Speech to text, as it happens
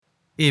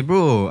Hey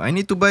bro, I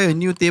need to buy a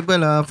new table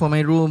for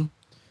my room.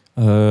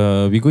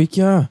 We go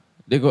IKEA.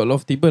 They got a lot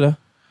of table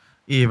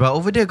Hey, but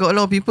over there got a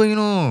lot of people, you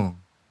know.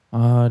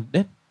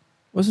 Then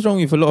what's wrong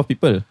with a lot of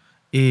people?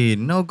 Hey,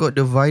 now got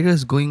the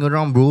virus going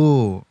around,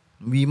 bro.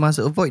 We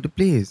must avoid the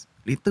place.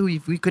 Later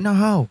if we kena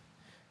how?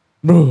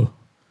 Bro,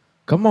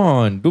 come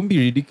on. Don't be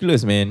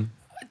ridiculous, man.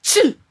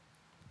 Chill.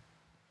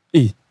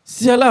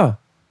 Sial lah.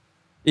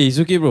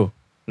 It's okay, bro.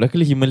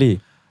 Luckily he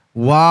Malay.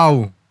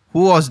 Wow.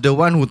 Who was the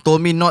one who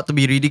told me not to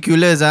be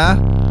ridiculous,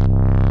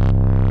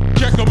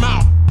 Check them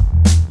out.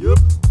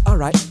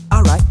 Alright.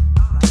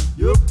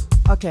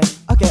 Okay.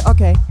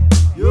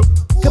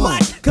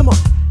 Come on.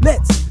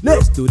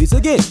 Let's do this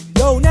again.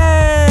 Yo,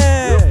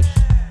 Nash.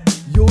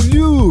 Yo,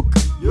 Luke.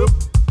 Yo,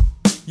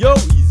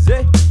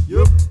 Izzy.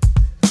 Yo,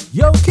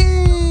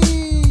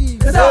 Key.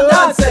 Cause I'm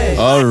dancing.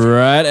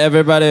 Alright,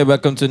 everybody.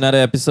 Welcome to another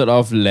episode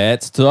of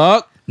Let's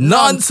Talk.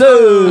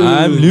 Nonsense.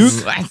 I'm Luke.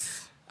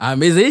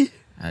 I'm Izzy.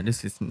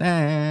 This is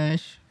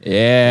Nash.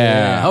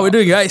 Yeah. How we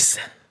doing, guys?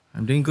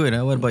 I'm doing good.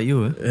 What about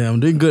you? I'm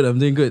doing good.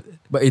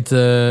 But it's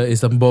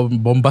a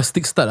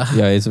bombastic start.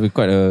 Yeah, it's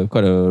quite a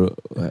good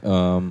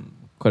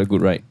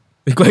ride.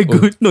 Quite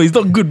good. No, it's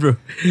not good, bro.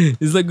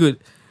 It's not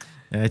good.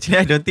 Actually,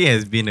 I don't think it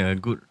has been a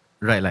good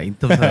ride in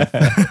terms of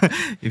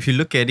if you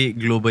look at it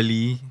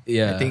globally.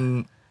 Yeah. I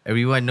think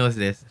everyone knows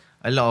there's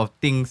a lot of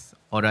things,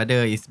 or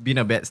rather, it's been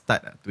a bad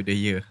start to the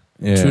year.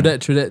 Yeah. True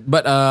that.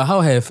 But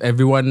how has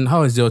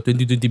your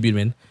 2020 been,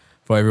 man?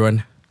 For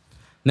everyone.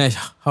 Nash,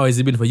 how has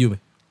it been for you, man?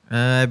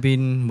 I've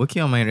been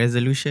working on my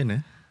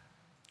resolution.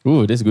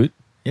 Oh, that's good.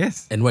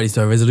 Yes. And what is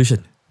your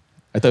resolution?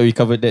 I thought we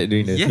covered that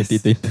during the Yes.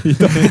 2020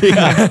 topic.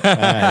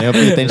 Never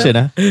pay attention.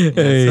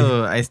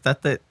 So I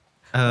started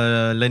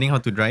learning how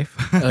to drive.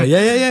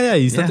 Yeah.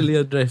 You started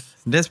to drive.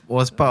 That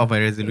was part of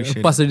my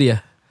resolution. Pass already,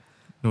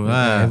 No,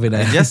 haven't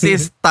I? I just say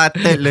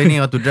started learning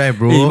how to drive,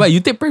 bro. Hey, but you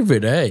take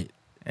private, right?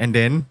 And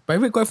then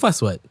Private quite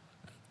fast, what?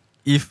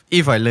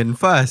 if I learn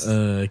fast,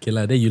 Okay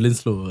lah, then you learn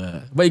slow.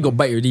 But you got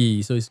bike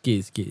already, so it's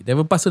okay.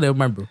 Never pass, so never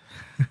mind, bro.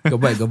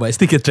 Got bike.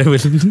 Still can travel.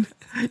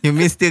 you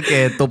may still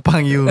can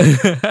topang you.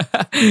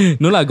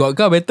 No lah, got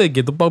car better.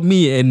 Can topang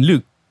me and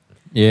Luke.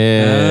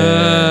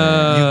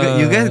 Yeah.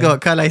 You guys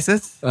got car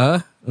license?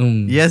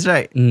 Yes,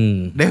 right.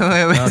 Then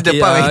where's the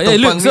part where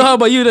you Luke, topang so me? how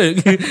about you,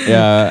 Luke?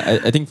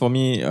 Yeah, I think for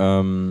me,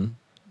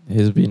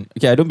 has been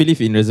okay. I don't believe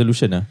in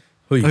resolution.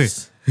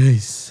 Huis.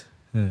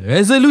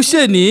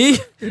 Resolution ni.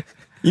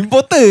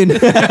 Important.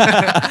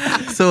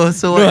 So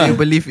what do you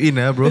believe in,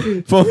 bro?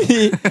 For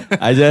me,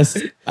 I just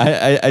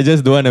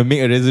don't want to make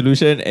a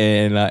resolution,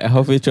 and like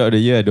halfway throughout the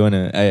year,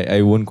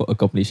 I won't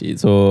accomplish it.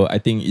 So I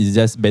think it's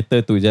just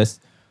better to just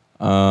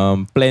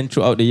plan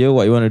throughout the year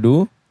what you want to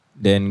do,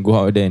 then go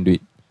out there and do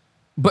it.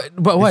 But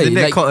why? Isn't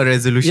that called a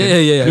resolution?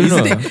 Yeah. You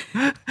know,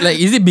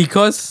 Is it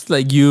because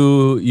like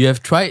you have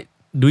tried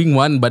doing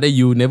one but then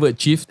you never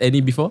achieved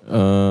any before?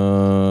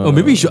 Oh,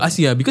 Maybe you should ask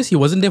him because he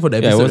wasn't there for the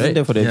Yeah, I episode, wasn't right?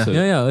 there for the episode.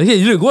 Yeah.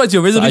 Hey, look, what's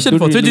your resolution don't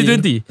for really-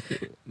 2020?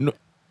 No.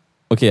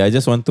 Okay, I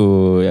just want to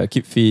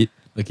keep fit,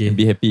 Okay.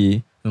 be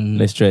happy,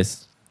 less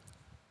stress.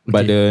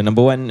 But the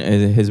number one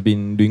has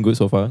been doing good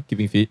so far,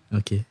 keeping fit.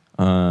 Okay.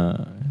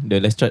 The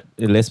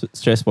less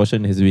stress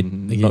portion has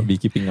been Okay. not be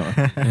keeping up.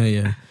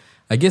 Yeah.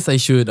 I guess I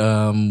should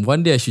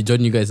one day I should join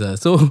you guys.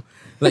 So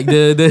like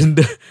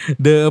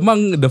the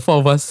among the four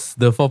of us,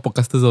 the four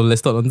podcasters of Let's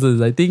Talk Nonsense,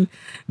 I think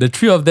the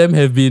three of them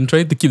have been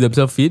trying to keep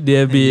themselves fit.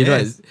 They have been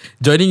Yes.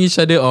 joining each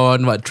other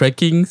on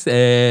trekkings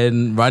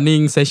and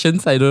running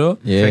sessions. I don't know.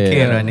 Yeah.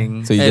 Trekking and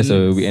running. So it's just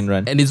a weekend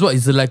run. And it's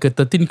like a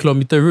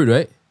 13-kilometer route,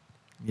 right?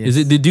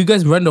 Yes. Did you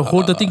guys run the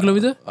whole 13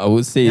 kilometer? I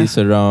would say it's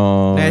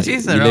around No,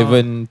 actually it's around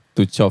 11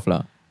 to 12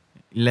 lah.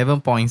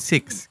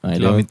 11.6 11.6.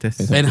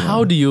 kilometers. And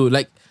how do you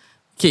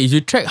okay, if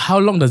you track, how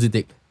long does it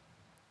take?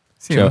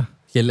 Sure.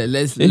 Okay,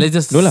 let's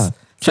just no lah.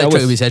 3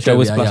 sidetrack a bit, 3 sidetrack a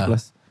hours bit, plus yeah.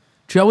 plus.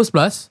 3 hours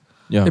plus?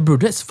 Yeah. Hey bro,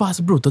 that's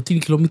fast, bro.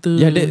 13 kilometer.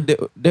 Yeah,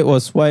 that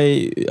was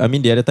why. I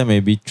mean, the other time when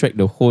we tracked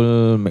the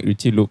whole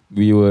MacRitchie loop,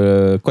 we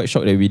were quite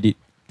shocked that we did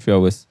 3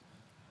 hours.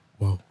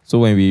 Wow. So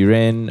when we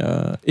ran,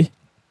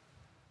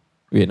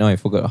 wait, now I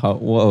forgot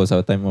what was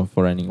our time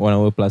for running. 1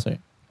 hour plus,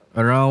 right?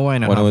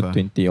 Around 1.5 1 hour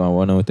 20 or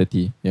 1 hour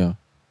 30. Yeah.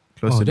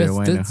 Close to that's-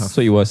 the 1.5. that's-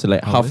 So it was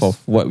like half Hours. of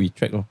what we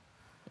tracked.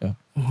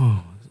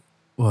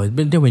 Well,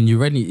 but then when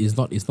you run it's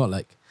not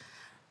tiring.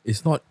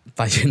 It's not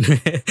tiring,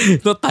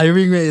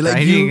 right? Like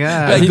Tiring, you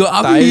ah. like go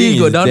uphill, Tiring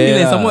go is downhill, there,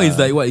 and some more ah. it's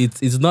like what?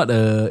 It's not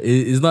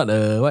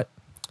a what?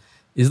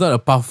 It's not a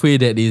pathway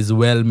that is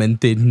well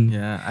maintained.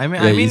 Yeah, I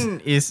Yeah,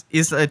 mean, it's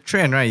a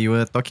trend, right? You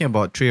were talking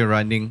about trail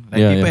running. Like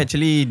Yeah, people yeah.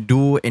 actually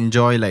do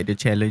enjoy like the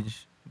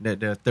challenge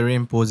that the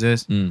terrain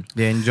poses.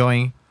 They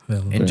enjoy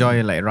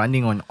like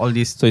running on all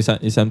these. So it's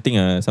something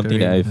that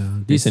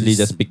I've This recently is-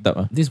 just picked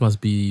up. This must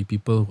be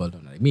people who are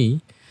not like me.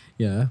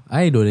 Yeah,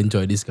 I don't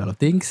enjoy this kind of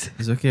things.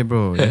 It's okay,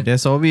 bro.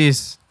 There's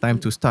always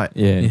time to start.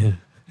 Yeah. Yeah.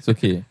 It's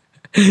okay.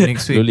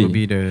 Next week Slowly. will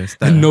be the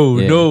start. No,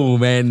 Yeah. no,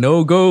 man,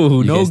 no go,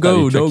 You no can start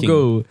go, with no trekking.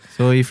 go.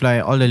 So if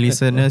like all the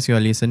listeners you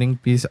are listening,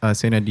 please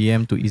send a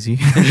DM to Easy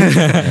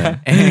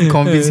and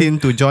convince him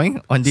to join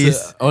on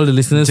this. So, all the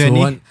listeners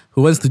journey.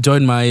 who wants to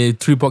join my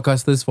 3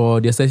 podcasters for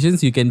their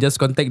sessions, you can just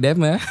contact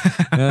them.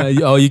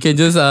 Or you can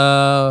just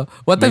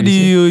what time do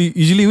you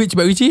usually reach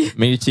MacRitchie?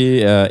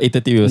 MacRitchie,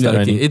 8:30 we will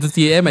start running.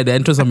 8:30 AM at the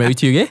entrance of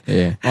MacRitchie, okay?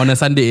 Yeah. On a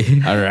Sunday.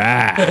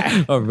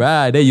 Alright.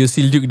 Alright, then you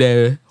see Luke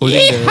there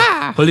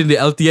holding the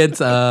LTN's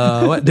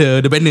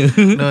the banner.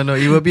 No,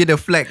 it will be the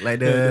flag like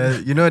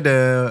the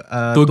the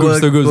Tour groups,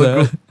 group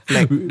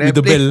flag. with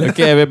the bell.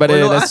 Okay, everybody,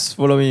 Follow let's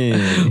follow me.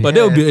 But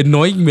that would be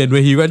annoying, man,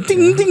 when he run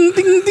ting ting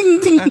ting ting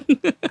ting.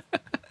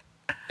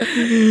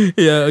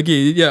 Yeah,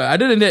 okay. Yeah,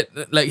 other than that,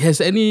 like,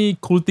 has any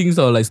cool things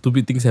or like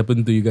stupid things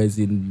happened to you guys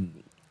in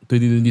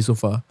 2020 so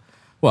far?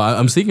 Well,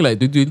 I'm saying like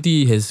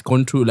 2020 has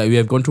gone through, like we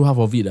have gone through half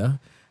of it.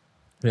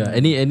 Yeah.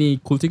 Any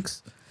cool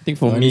things? I think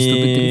for Any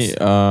stupid me, things?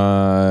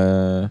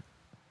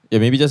 yeah,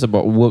 maybe just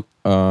about work.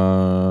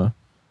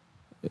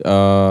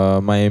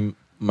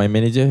 My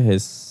manager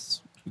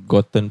has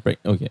gotten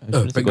pregnant. Okay, I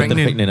shouldn't say gotten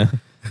pregnant.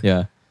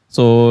 Yeah.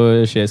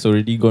 So she has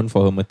already gone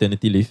for her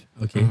maternity leave.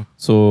 Okay.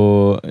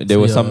 So there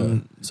was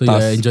some So you are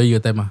tasks. enjoying your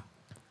time,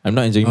 I'm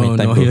not enjoying my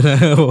time. no, Bro. you're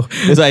not.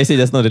 That's why I say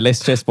just now the less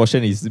stress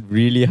portion is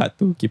really hard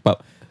to keep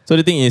up. So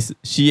the thing is,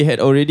 she had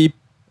already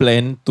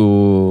planned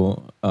to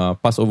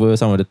pass over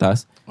some of the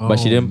tasks, but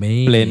she didn't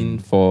plan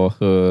for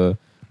her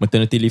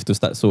maternity leave to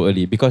start so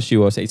early because she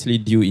was actually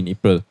due in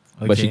April,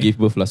 but she Okay. gave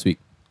birth last week.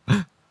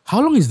 How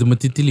long is the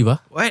maternity leave?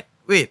 What?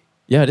 Wait.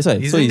 Yeah, that's why.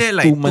 Isn't so it's that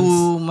like 2 months.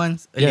 2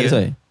 months earlier? Yeah, that's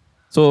why.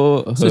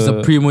 So, So it's a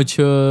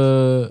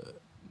premature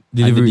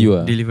delivery.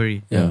 Under due, Delivery.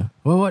 Yeah.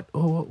 What?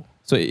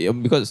 So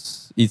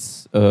because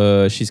it's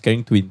she's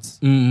carrying twins,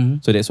 Mm-hmm.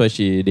 so that's why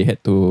they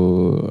had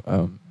to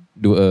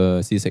do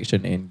a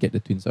C-section and get the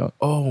twins out.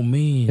 Oh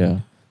man. Yeah.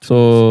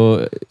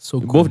 So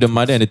So both the cool.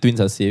 mother and the twins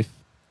are safe.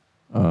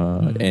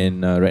 And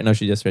right now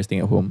she's just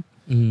resting at home.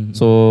 Mm.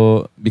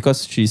 So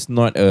because she's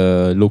not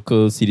a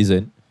local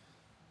citizen,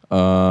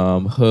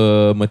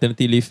 her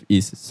maternity leave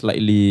is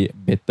slightly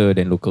better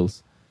than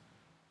locals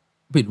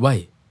Wait,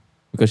 why?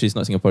 because she's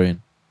not Singaporean.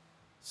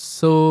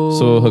 So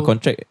So her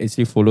contract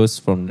actually follows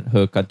from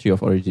her country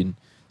of origin.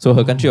 So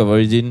her country of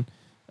origin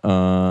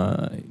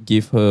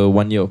gave her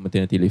 1 year of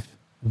maternity leave.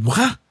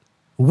 What?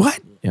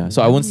 Yeah.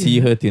 So I won't see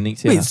her till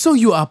next year. Wait, so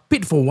you are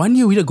paid for 1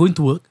 year without going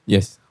to work?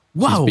 Yes.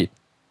 Wow. She's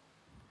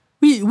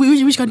paid.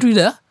 Which country is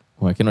that?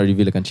 Oh, I cannot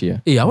reveal the country.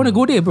 Hey, I want to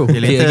go there, bro. Okay,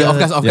 later. Off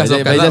gas.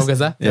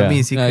 Yeah. Tell me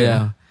in secret.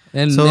 Yeah.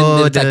 And So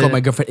then I the- call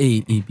my girlfriend,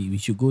 hey, we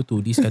should go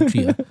to this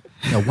country.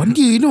 Yeah, 1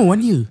 year,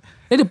 1 year.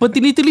 Then the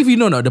paternity leave,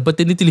 not the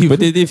paternity leave.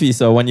 Paternity leave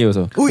is 1 year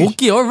also.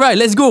 Okay, alright,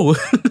 let's go.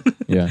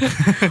 Yeah.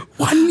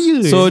 1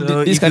 year. So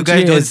So this if you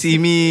country guys don't has- see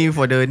me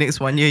for the next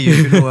 1 year, you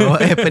should know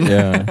what happened.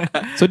 Yeah.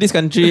 So this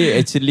country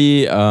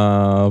actually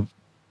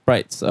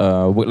prides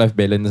work-life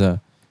balance.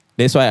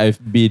 That's why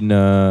I've been.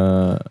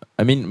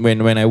 I mean,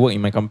 when I work in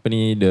my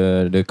company,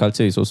 the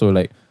culture is also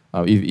like,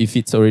 if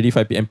it's already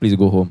 5 p.m, please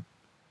go home.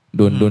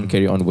 Don't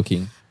carry on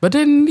working. But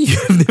then you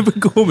never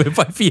go home at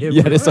 5 p.m.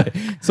 Yeah, that's why.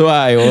 So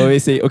I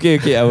always say, okay,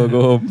 I will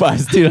go home, but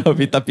still I'll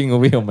be tapping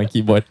away on my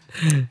keyboard.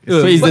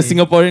 So it's the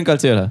Singaporean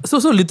culture lah. So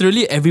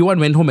literally everyone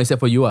went home except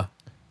for you. Or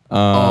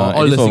all at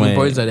the least for my-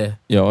 Singaporeans are there.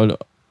 Yeah,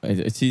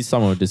 I see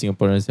some of the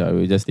Singaporeans. I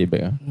will just stay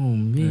back. Oh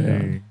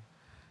man.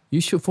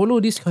 You should follow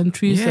this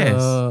country's Yes.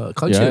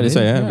 culture. Yeah, that's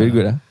why. man. Very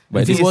good.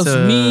 But If it this, was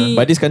me,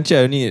 but this country,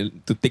 I need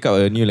to take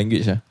out a new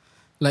language.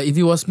 like if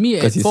it was me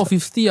at 'Cause it's-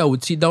 4:50, I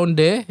would sit down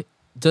there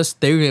just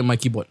staring at my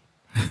keyboard.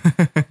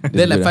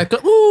 Then like good, 5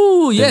 o'clock,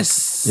 ooh,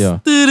 yes. yeah.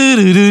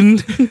 Tudududun.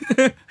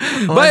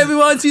 Bye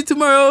everyone, see you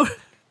tomorrow.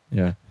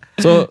 Yeah.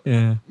 So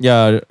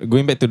Yeah.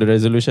 going back to the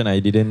resolution, I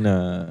didn't.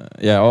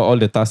 All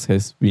the tasks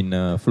has been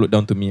flowed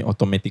down to me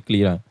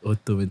automatically lah.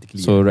 Automatically.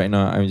 So right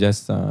now I'm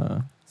just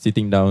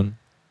sitting down,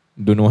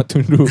 don't know what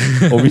to do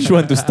or which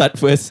one to start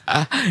first.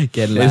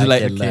 can It's lah,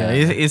 like- can Yeah,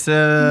 lah. it's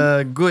a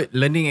good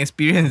learning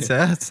experience.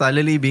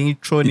 Suddenly being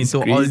thrown It's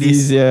into all crazy,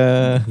 this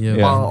yeah. Yeah.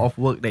 pile of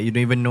work that you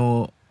don't even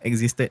know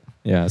existed.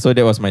 Yeah. So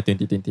that was my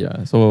 2020.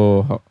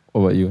 So how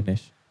about you,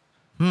 Nash?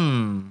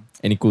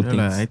 Any cool Yeah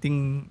lah, things? I think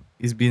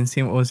it's been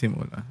same old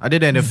lah. Other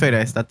than the fact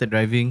that I started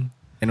driving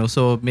and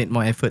also made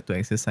more effort to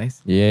exercise.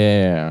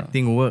 Yeah. I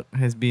think work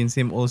has been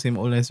same old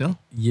as well.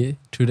 Yeah,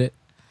 true that.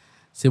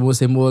 Same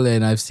old,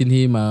 and I've seen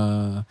him.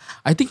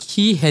 I think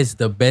he has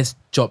the best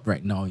job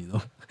right now.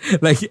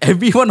 Like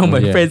every one of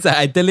my Yeah. friends,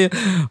 I tell you,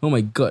 oh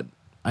my god,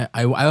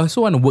 I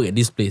also want to work at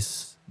this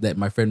place that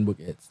my friend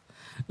worked at.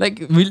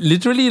 Like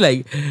literally,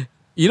 like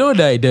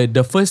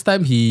the first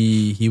time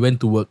he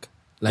went to work,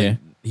 like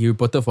he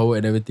reported for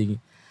work and everything,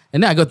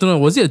 and then I got to know,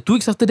 was it 2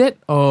 weeks after that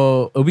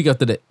or a week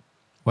after that?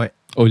 What?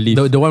 Oh, leave.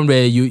 The one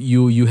where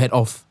you had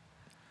off.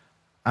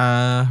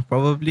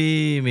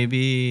 Probably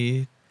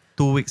maybe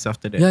 2 weeks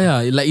after that.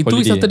 Yeah, like 2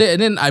 weeks Holiday. after that,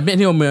 and then I met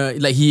him.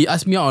 Like he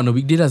asked me out on a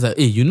weekday. I was like,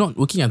 "Hey, you're not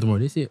working out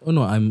tomorrow?" They say, "Oh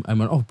no, I'm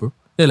on off, bro."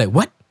 They're like,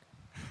 "What?"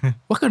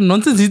 What kind of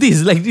nonsense is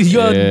this? Like you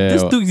are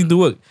just too into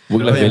work.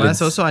 Work-life You balance.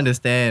 must also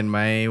understand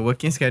my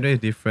working schedule is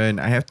different.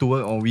 I have to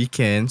work on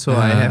weekends, so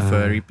I have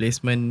a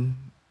replacement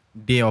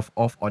day off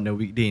on a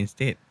weekday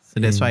instead. So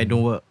that's why I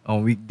don't work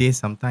on weekdays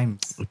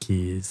sometimes.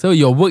 Okay, so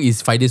your work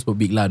is 5 days per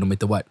week lah, no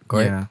matter what,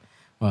 correct? Yeah.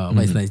 Wow,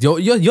 that's nice.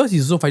 Yours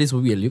is also 5 days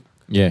per week, Luke?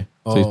 Yeah.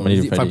 So it's Or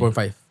Monday is to it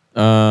Friday.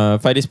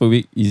 5.5? 5 days per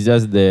week is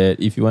just that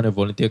if you want to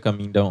volunteer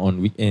coming down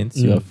on weekends,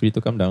 you are free to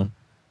come down.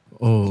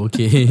 Oh,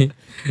 okay.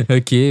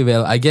 Okay,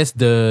 well, I guess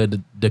the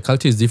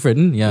culture is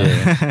different. Yeah.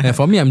 And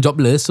for me, I'm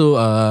jobless, so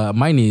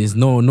mine is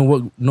no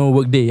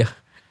work day. Yeah.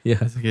 Yeah.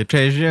 Okay,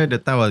 treasure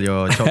the time while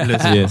you're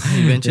jobless. Yes.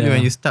 Eventually, Yeah.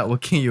 when you start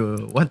working,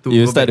 you want to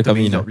You go start back to to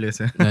being come in, jobless.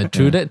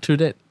 True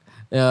that.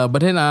 But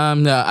then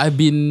I've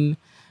been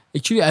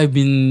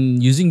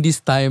using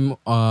this time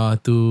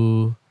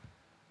to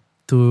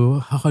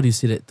how do you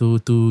say that,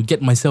 to get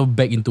myself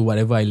back into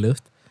whatever I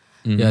loved.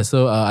 Yeah,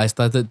 so I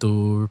started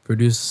to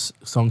produce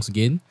songs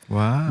again.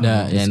 Wow.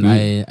 Yeah, that's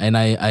and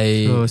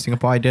I So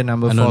Singapore Idol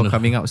number 4 no.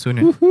 coming out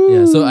soon.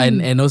 yeah, so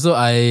and also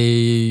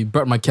I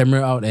brought my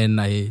camera out and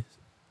I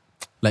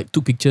like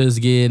took pictures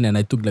again and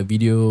I took like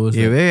videos.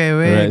 Yeah, like,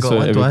 wait. Alright, Got so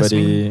one to ask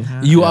me.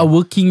 everybody- you are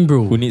working,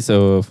 bro. Who needs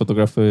a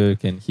photographer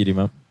can hit him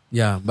up.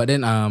 Yeah, but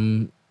then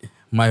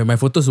my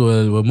photos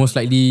will most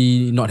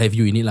likely not have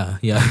you in it lah.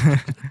 Yeah.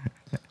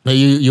 Like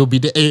you'll be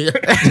there.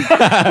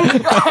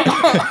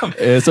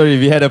 Sorry,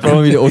 we had a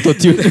problem with the auto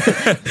tune.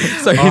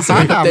 sorry.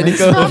 Hana, man,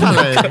 technical- smart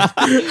lah.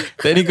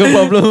 Technical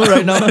problem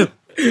right now.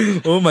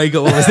 Oh my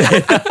god, what was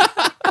that?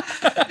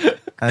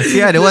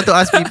 See, they want to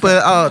ask people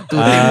out to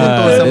take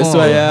photos some that's more.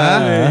 why,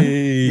 yeah.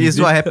 This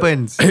is what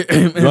happens.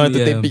 You want to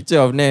Yeah. take picture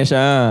of Nash,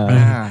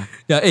 Yeah,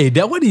 hey,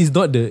 that one is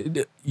not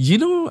the you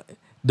know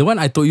the one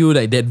I told you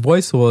like that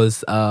voice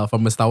was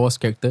from a Star Wars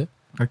character.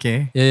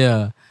 Okay.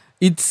 Yeah.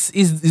 It's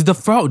the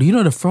frog. Do you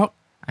know the frog?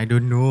 I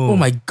don't know. Oh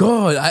my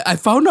god, I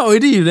found out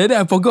already. Then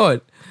I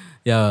forgot.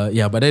 Yeah.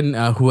 But then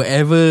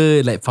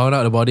whoever like found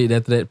out about it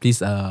after that,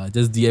 please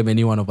just DM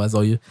any one of us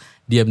or you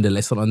DM the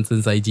Let's Talk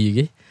Nonsense IG.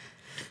 Okay.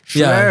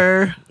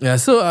 Sure. Yeah.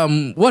 So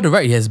what the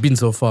ride has been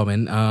so far,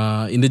 man.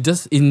 In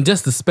just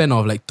the span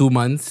of like 2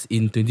 months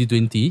in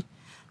 2020,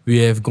 we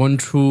have gone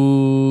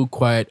through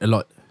quite a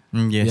lot.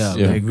 Yes.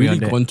 Yeah, I we've agree really on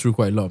that. gone through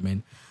quite a lot,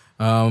 man.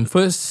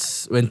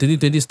 First, when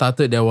 2020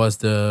 started, there was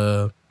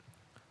the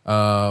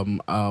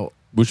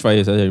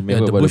Bushfires, I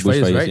remember the about the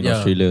bushfires, bushfires right? in Yeah.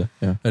 Australia.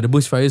 Yeah. the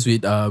bushfires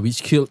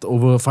which killed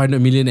over 500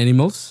 million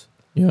animals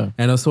Yeah.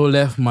 and also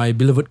left my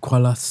beloved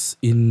koalas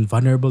in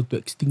vulnerable to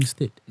extinct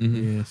state.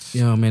 Yes.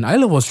 Yeah, man. I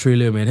love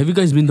Australia, man. Have you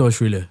guys been to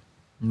Australia?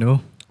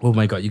 No. Oh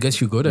my god, you guys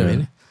should go there,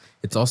 Yeah. man.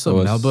 It's awesome.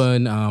 I was-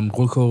 Melbourne,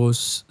 Gold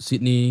Coast,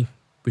 Sydney,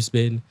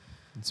 Brisbane.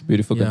 It's a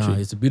beautiful country.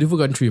 Yeah, it's a beautiful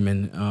country,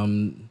 man.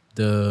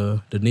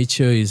 The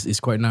nature is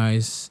quite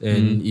nice,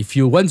 and if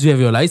you once you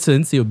have your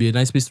license, it'll be a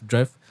nice place to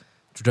drive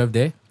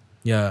there.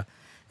 Yeah,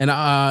 and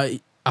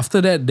after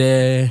that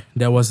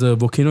there was a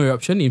volcano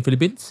eruption in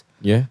Philippines.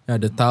 Yeah.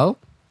 The Taal.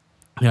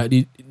 Yeah,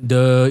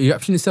 the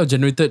eruption itself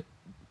generated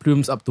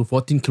plumes up to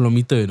 14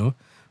 kilometer,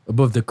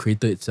 above the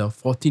crater itself.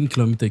 14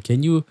 kilometer.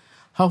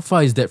 How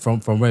far is that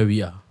from where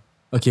we are?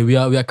 Okay, we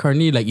are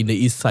currently like in the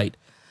east side.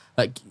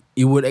 Like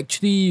it would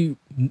actually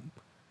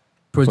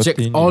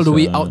project 14 all the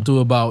is, way out to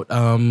about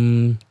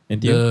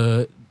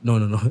NTU? No.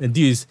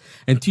 NTU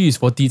is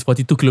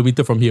 42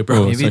 kilometer from here, bro.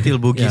 Oh, Maybe sorry. till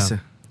Bugis.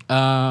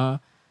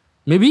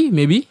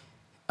 Maybe.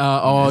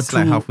 Or It's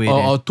like halfway there.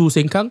 or to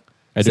Sengkang.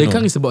 I don't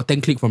Sengkang know. is about 10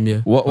 click from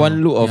here.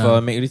 One loop of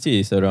Yeah. MacRitchie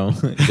is around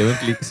 7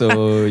 clicks,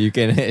 so you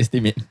can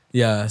estimate.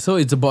 Yeah, so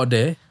it's about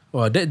there.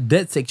 Wow,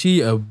 that's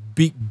actually a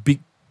big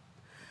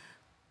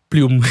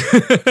plume.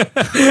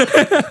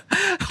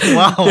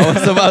 Wow. I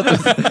was about to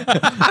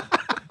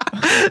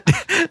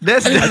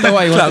That's the know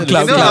why you wanted to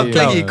you know say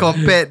after it. he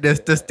compared the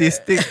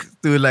statistics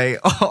to like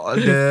all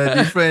the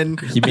different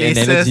He made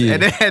an places analogy.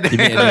 and then, He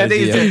made an and then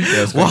he analogy, said, yeah.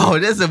 That's wow,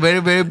 that's a very,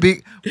 very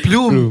big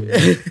plume.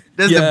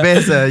 That's the Yeah.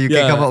 best you can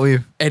Yeah. come up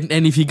with.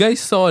 And if you guys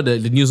saw the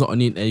news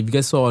on it, and if you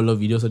guys saw a lot of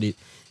videos on it,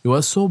 it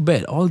was so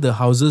bad. All the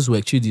houses were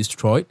actually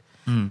destroyed,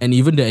 and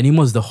even the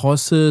animals, the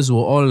horses,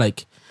 were all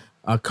like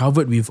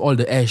covered with all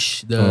the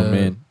ash. Oh,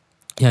 man.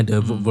 Yeah,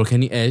 the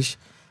volcanic ash,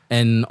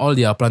 and all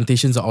their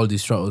plantations are all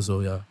destroyed.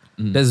 Also, yeah,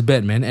 that's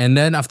bad, man. And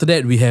then after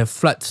that, we have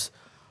floods,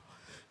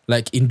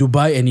 like in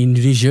Dubai and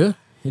Indonesia.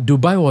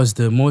 Dubai was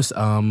the most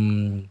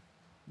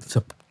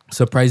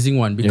surprising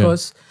one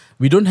because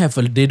they don't have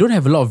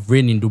a lot of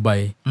rain in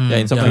Dubai. Yeah,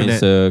 in some Yeah. way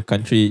it's a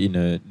country in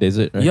a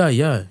desert, right?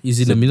 Yeah, it's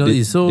in the Middle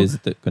East. So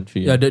deserted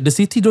country. yeah, the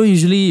city don't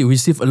usually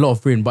receive a lot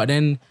of rain, but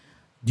then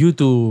due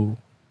to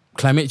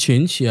climate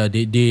change,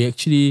 they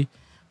actually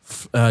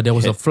there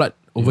was a flood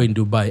over in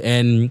Dubai,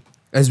 and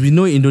as we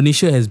know,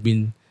 Indonesia has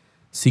been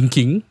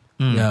sinking.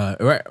 Yeah,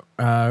 right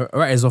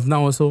as of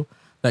now also,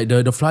 like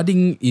the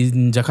flooding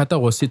in Jakarta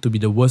was said to be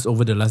the worst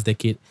over the last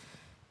decade,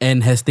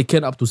 and has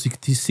taken up to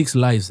 66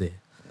 lives there.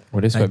 Oh,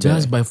 that's Like quite bad.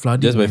 just by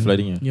flooding. Just by man.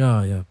 flooding,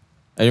 Yeah.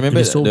 I remember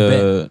It is so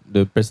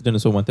the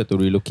president also wanted to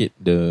relocate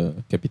the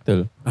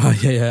capital.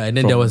 Yeah, and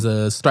then there was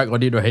a strike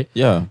on it, right?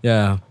 Yeah.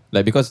 Yeah.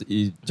 Like because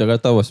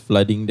Jakarta was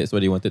flooding, that's why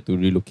they wanted to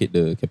relocate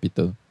the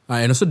capital.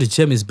 And also the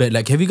jam is bad.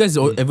 Like, have you guys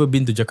ever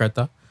been to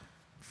Jakarta?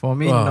 For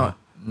me, Wow.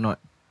 not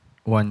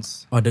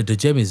once. Oh, the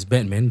jam is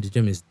bad, man. The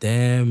jam is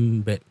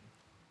damn bad.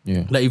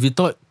 Yeah. Like, if you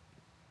thought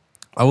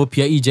our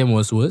PIE jam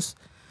was worse,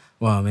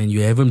 wow, man,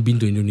 you haven't been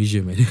to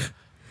Indonesia, man.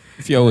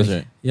 A few hours,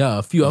 right? Yeah,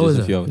 a few hours.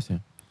 Just a few hours, yeah.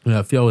 Yeah,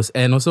 a few hours.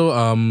 And also,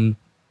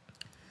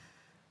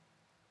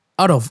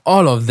 out of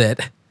all of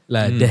that,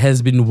 like there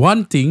has been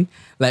one thing,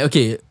 like,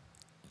 okay,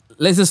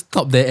 let's just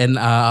stop there. And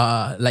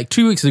like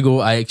 3 weeks ago,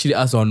 I actually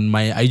asked on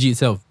my IG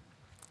itself,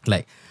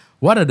 like,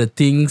 what are the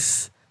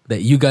things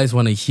that you guys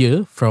want to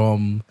hear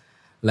from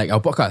like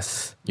our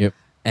podcast? Yep.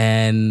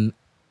 And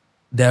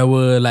there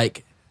were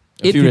like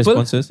A 8 few people.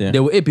 responses, yeah.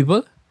 There were 8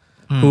 people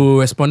who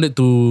responded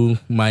to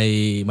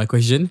my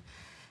question.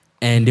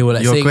 And they were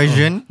like Your saying,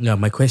 question? yeah,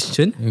 my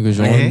question. Your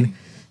question. Okay.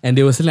 And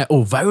they were saying like,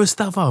 oh, viral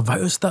stuff.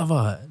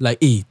 Like,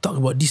 hey, talk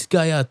about this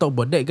guy, talk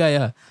about that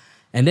guy.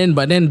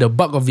 But then the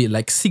bulk of it,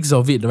 like 6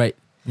 of it, right?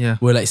 Yeah.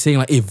 Were like saying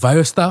like, hey,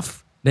 viral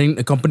stuff, then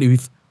accompanied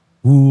with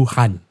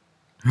Wuhan.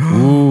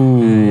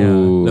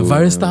 Ooh. The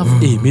viral stuff,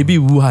 maybe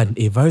Wuhan.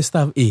 Viral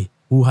stuff,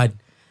 Wuhan.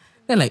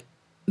 Then I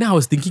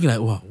was thinking like,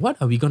 wow, what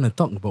are we gonna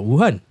talk about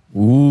Wuhan?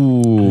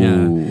 Ooh.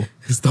 Yeah.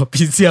 Stop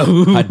it, sia.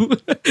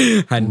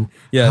 Han.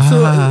 Yeah, so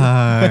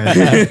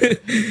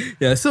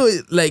yeah, so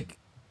like,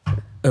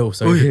 oh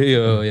sorry.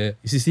 Yeah.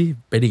 You see,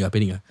 padding.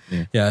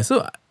 Yeah.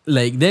 So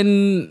like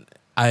then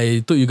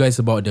I told you guys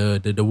about the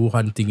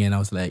Wuhan thing, and I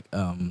was like,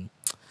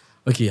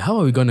 okay, how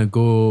are we gonna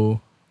go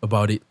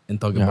about it and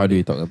talk Yeah, how about do it?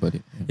 we talk about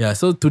it? Yeah,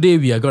 so today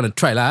we are gonna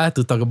try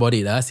to talk about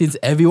it since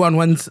everyone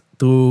wants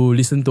to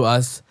listen to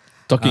us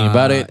Talking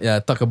about it. Yeah,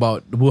 talk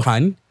about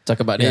Wuhan.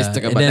 Talk about this, Yeah,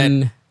 talk and about then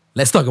that.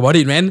 let's talk about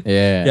it, man.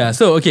 Yeah. Yeah.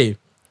 So okay,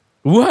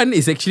 Wuhan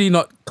is actually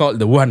not called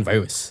the Wuhan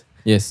virus.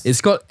 Yes.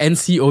 It's called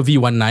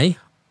NCOV19,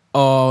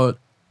 or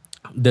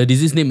the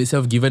disease name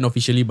itself given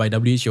officially by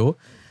WHO,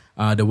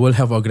 the World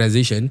Health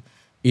Organization.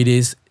 It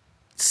is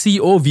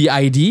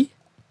COVID-19,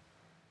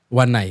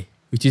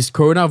 which is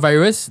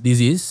coronavirus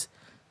disease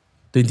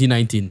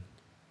 2019.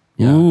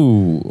 Yeah.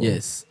 Ooh.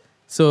 Yes.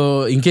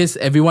 So in case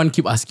everyone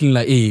keep asking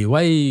like, hey,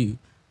 why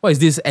is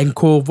this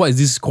nCoV? What is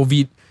this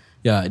COVID?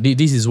 Yeah,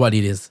 this is what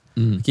it is.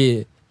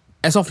 Okay.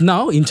 As of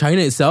now, in China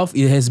itself,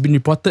 it has been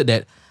reported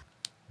that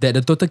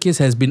the total case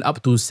has been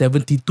up to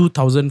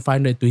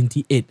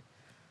 72,528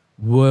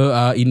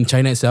 were in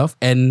China itself,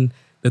 and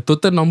the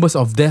total numbers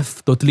of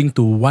deaths totaling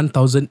to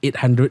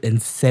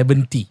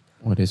 1,870.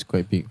 Oh, that's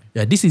quite big.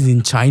 Yeah, this is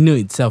in China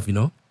itself, you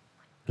know.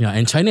 Yeah,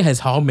 and China has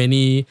how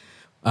many?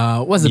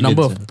 What's the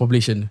number of Millions,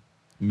 population?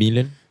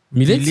 Million?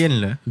 Millions?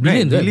 Billion lah.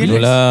 Billion, right?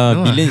 Billion. No lah,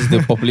 No, billion is the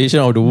population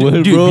of the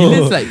world, Dude, bro.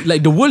 billions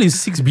like the world is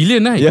 6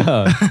 billion, right?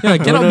 Yeah. Yeah,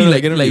 it cannot No, be no,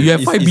 like cannot you be.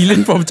 have 5 It's-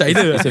 billion from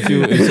China. It's a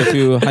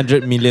few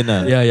 100 million.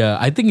 Yeah.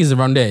 I think it's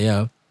around there,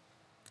 yeah.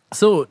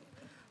 So,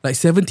 like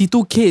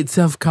 72K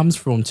itself comes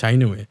from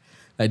China, man.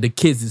 Like the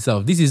kids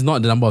itself. This is not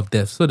the number of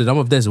deaths. So the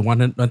number of deaths is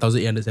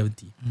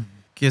 1,870.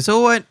 Okay,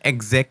 so what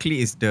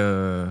exactly is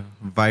the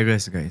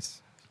virus,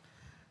 guys?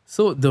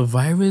 So the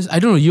virus, I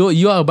don't know.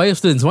 You are a bio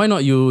student. Why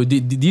not you?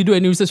 Did you do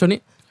any research on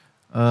it?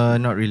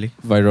 Not really.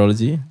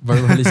 Virology.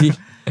 Virology.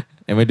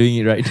 Am I doing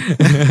it right?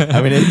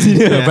 I'm an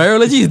engineer.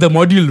 Virology is the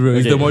module, bro.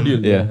 It's the Okay.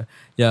 module. Yeah.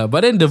 Yeah.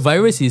 But then the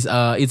virus is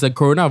it's a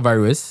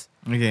coronavirus.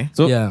 Okay.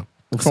 So, Yeah.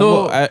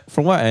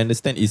 from what I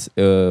understand, is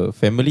a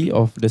family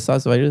of the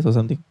SARS virus or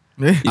something.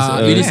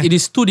 It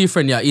is two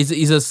different. Yeah.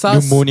 It's a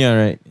SARS. Pneumonia,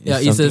 right? Yeah,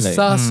 it's a something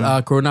SARS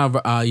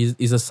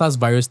is a SARS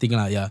virus thing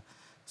lah. Yeah.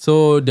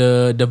 So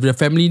the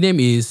family name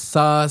is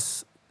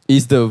SARS.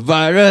 It's the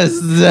virus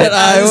that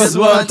I was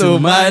born to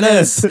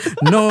minus.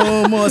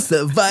 No more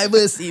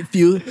survivors if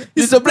you.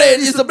 It's a brain.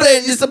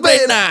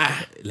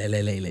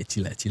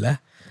 Chill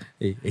lah.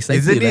 Hey, excited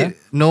Isn't it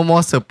no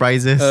more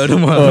surprises? No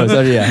more. Oh,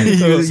 sorry.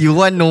 you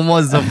want no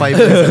more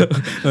surprises?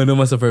 No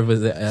more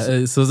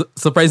surprises. So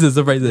surprises.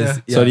 Yeah.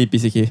 Sorry,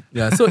 PCK.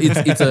 Yeah, so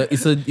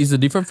it's a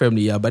different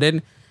family, yeah. But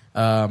then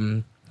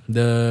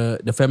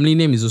the family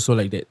name is also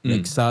like that.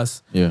 Like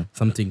SARS Yeah.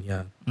 something,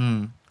 yeah.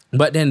 Mm.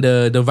 But then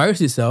the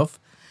virus itself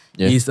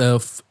is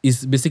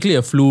basically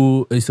a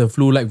flu. It's a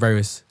flu-like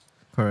virus.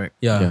 Correct.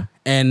 Yeah.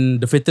 And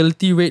the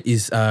fatality rate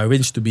is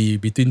ranged to be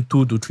between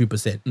 2 to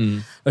 3%.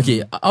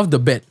 Okay, off the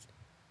bat,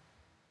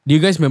 do you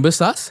guys remember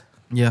SARS?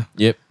 Yeah.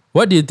 Yep.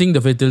 What do you think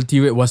the fatality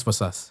rate was for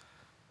SARS?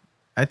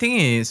 I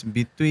think it's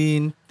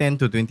between 10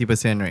 to 20%,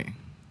 right?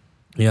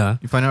 Yeah.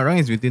 If I'm not wrong,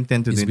 it's between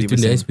 10 to It's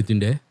 20%. between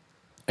there.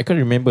 I can't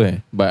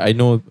remember, but I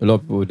know a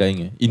lot of people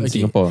dying in Okay.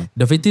 Singapore.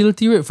 The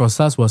fatality rate for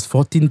SARS was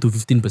 14 to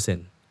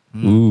 15%.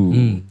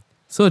 Ooh.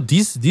 So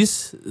this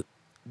So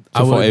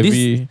for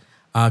every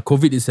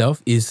COVID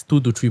itself is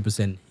 2 to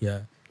 3%.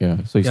 Yeah.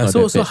 so it's Yeah. not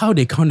So that bad. how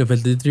they count the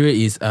fatality rate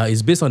is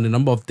based on the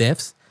number of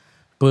deaths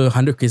per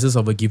 100 cases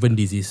of a given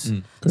disease.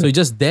 So it's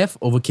just death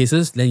over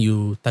cases, then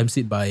you times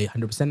it by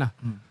 100% lah.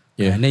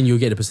 Yeah. And then you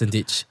get the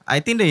percentage. I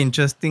think the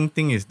interesting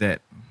thing is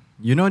that,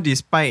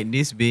 despite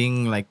this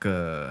being like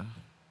a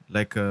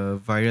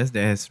virus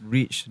that has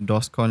reached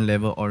DORSCON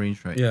level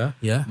orange, right? Yeah.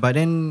 But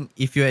then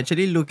if you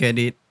actually look at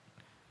it,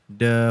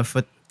 the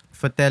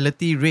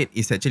fatality rate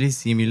is actually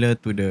similar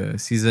to the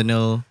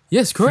seasonal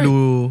Yes, correct.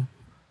 flu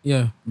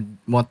Yeah.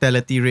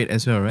 mortality rate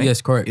as well, right?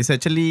 Yes, correct. It's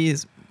actually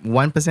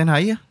 1%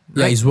 higher.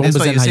 Yeah, right? it's That's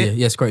what 1% you higher. said?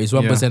 Yes, correct. It's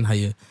 1%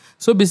 higher.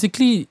 So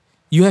basically,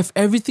 you have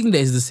everything that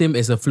is the same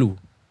as a flu.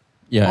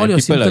 Yeah, All and your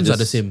people symptoms are just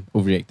the same.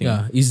 Overreacting.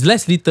 Yeah, it's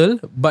less lethal,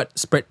 but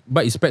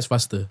it spreads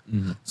faster.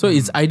 So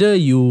it's either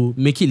you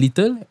make it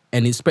lethal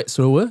and it spreads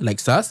slower, like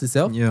SARS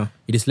itself. Yeah.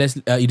 It is less.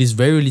 It is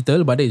very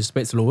little, but it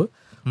spreads slower.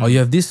 Or you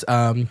have this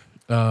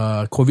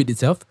COVID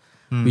itself,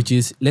 which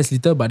is less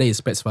lethal, but it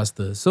spreads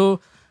faster. So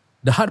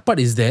the hard part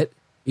is that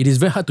it is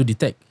very hard to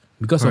detect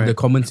because of the Correct.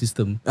 common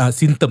system. Yeah,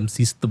 symptoms.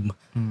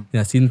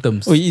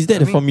 Oh, is that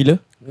the formula?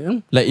 Yeah.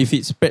 Like if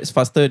it spreads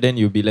faster, then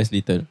you'll be less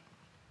lethal.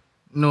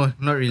 No,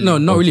 not really. No,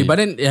 not really. Okay. But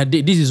then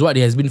this is what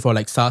it has been for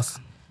like SARS.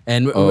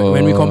 And Oh,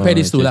 when we compare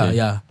these two, okay, okay.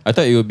 yeah. I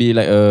thought it would be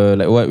like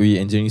what we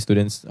engineering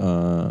students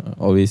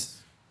always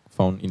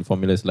found in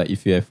formulas. Like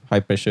if you have high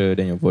pressure,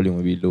 then your volume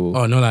will be low.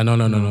 Oh no.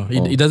 Oh.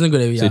 It doesn't go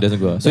that way. So it doesn't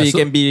go. So Yeah, it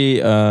can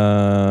be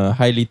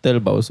high lethal,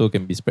 but also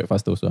can be spread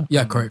faster also.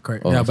 Yeah, correct.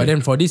 Oh, Yeah, but okay.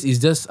 then for this is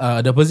just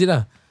the opposite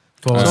lah.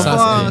 For So SARS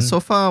far, and, so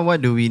far,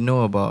 what do we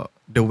know about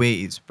the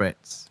way it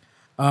spreads?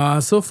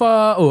 so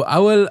far, I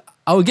will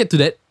get to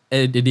that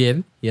at the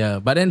end. Yeah,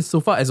 but then so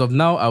far as of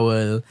now, I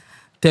will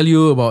tell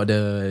you about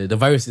the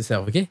virus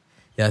itself. Okay.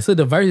 Yeah, so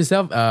the virus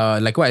itself,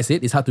 like what I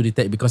said, it's hard to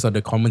detect because of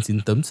the common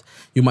symptoms.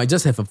 You might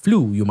just have a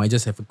flu, you might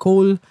just have a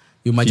cold,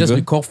 you might just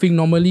Fever? be coughing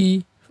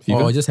normally, Fever?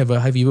 or just have a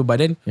high fever. But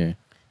then Yeah.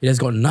 it has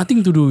got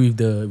nothing to do with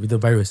the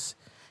virus.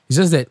 It's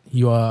just that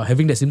you are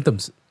having the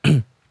symptoms.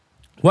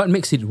 What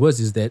makes it worse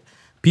is that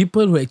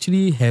people who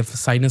actually have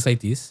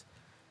sinusitis,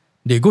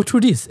 they go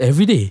through this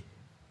every day.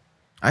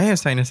 I have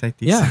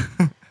sinusitis. Yeah.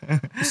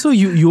 So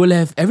you will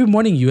have every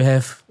morning you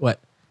have what?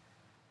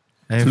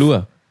 I have,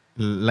 Flu.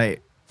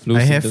 Like Flu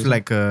I have symptoms.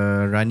 like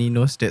a runny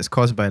nose that's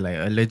caused by like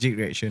allergic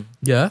reaction.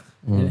 Yeah.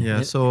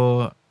 Yeah,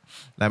 so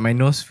like my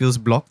nose feels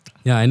blocked.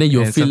 Yeah, and then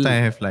you And feel. sometimes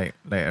I have like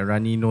a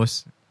runny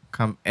nose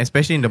come,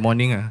 especially in the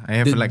morning. I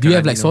have like do you a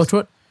have like runny sore nose.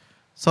 throat?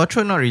 Sore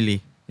throat, not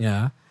really.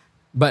 Yeah.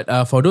 But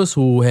for those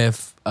who have,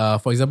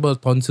 for example,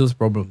 tonsils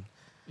problem,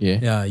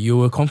 Yeah. you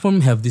will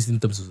confirm have these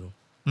symptoms also.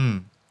 Hmm.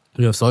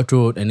 You have sore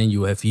throat and then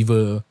you have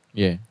fever.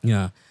 Yeah.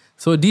 Yeah.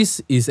 So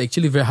this is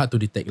actually very hard to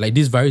detect. Like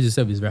this virus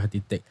itself is very hard to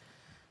detect.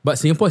 But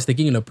Singapore is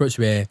taking an approach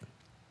where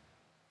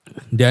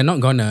they are not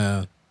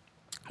gonna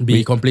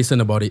be Wait.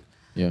 complacent about it.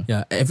 Yeah.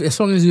 Yeah. As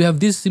long as you have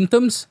these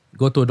symptoms,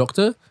 go to a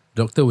doctor.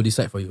 Doctor will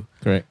decide for you.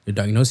 Correct. They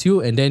diagnose you,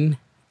 and then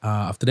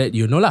after that,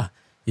 you know lah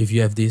if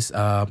you have this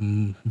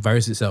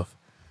virus itself.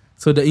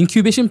 So the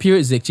incubation period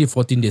is actually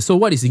 14 days. So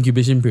what is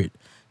incubation period?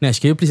 Nash,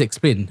 can you please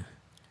explain?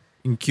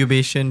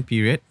 Incubation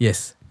period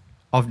Yes.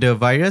 of the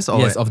virus or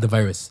Yes, what? of the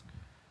virus.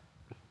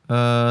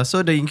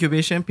 So the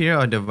incubation period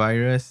of the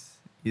virus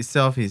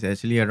itself is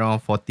actually around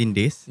 14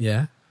 days.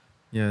 Yeah.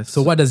 Yes.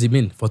 So what does it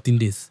mean? 14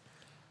 days.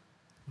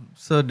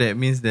 So that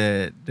means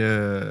that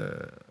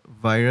the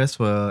virus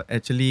will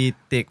actually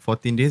take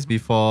 14 days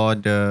before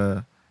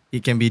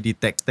it can be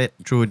detected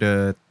through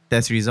the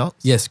test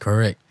results. Yes,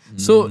 correct.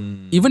 So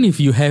even if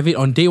you have it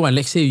on day one,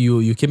 let's say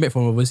you came back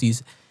from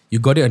overseas, you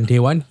got it on day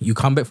one, you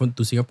come back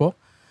to Singapore.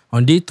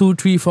 On day 2,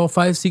 3, 4,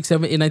 5, 6,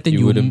 7, 8, 9, 10,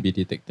 You wouldn't be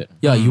detected.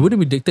 Yeah, you wouldn't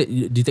be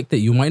detected.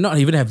 You might not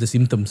even have the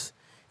symptoms.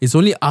 It's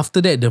only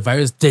after that the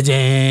virus,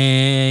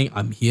 "Jajang,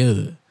 I'm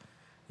here."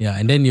 Yeah,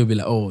 and then you'll be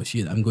like, oh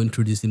shit, I'm going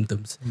through these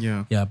symptoms.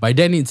 Yeah. Yeah, by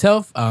then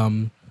itself,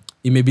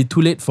 it may be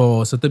too late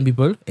for certain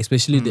people,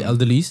 especially the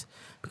elderlies,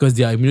 because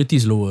their immunity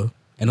is lower,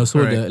 and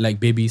also the Correct. like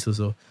babies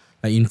also,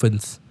 like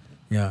infants.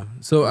 Yeah.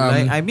 So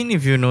Like I mean,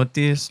 if you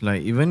notice,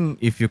 like even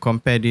if you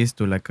compare this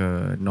to like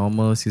a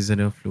normal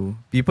seasonal flu,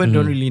 people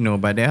don't really know,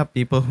 but there are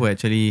people who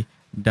actually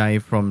die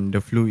from the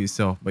flu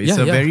itself, but it's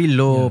Yeah, a yeah. very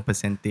low Yeah.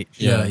 percentage.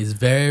 yeah, it's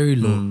very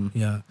low.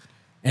 Yeah,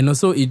 and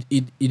also it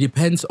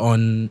depends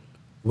on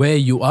where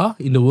you are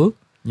in the world.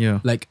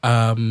 Yeah. Like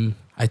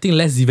I think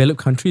less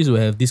developed countries will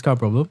have this kind of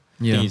problem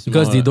Yeah. It's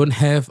because more they don't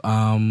have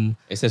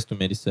access to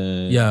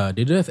medicine.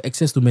 they don't have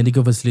access to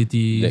medical Lack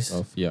facilities.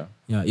 of Yeah,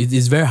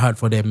 it's very hard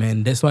for them,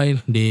 and that's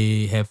why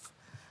they have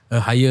a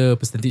higher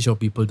percentage of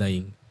people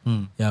dying.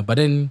 Yeah, but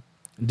then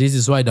this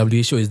is why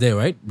WHO is there,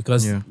 right?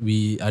 Because Yeah.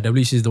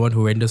 WHO is the one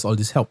who renders all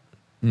this help.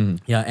 Mm.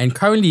 Yeah, and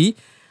currently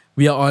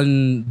we are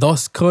on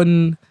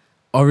DOSCON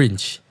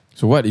Orange.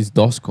 So what is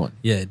DOSCON?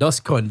 Yeah,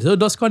 DOSCON. So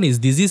DOSCON is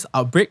Disease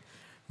Outbreak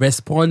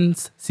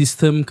Response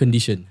System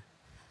Condition.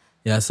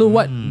 Yeah, so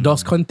what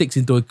DOSCON takes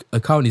into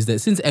account is that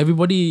since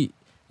everybody,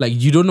 like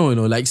you don't know,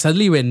 like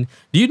suddenly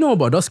do you know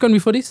about DOSCON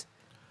before this?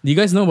 Do you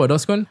guys know about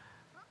DOSCON?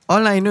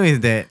 All I know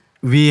is that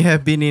we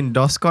have been in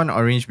DOSCON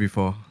Orange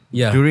before.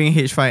 Yeah. During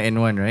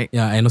H5N1, right?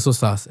 Yeah, and also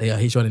SARS. Yeah,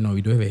 H1N1,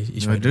 we do have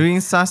H1N1. During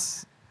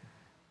SARS.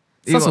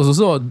 SARS was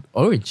also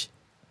orange.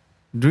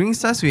 During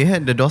SARS, we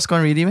had the DOSCON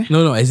already, meh?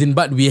 No, as in,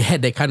 but we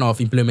had that kind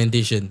of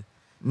implementation.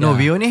 No, Yeah.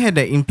 we only had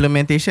the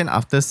implementation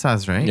after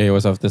SARS, right? Yeah, it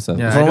was after SARS.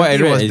 Yeah, I From don't what I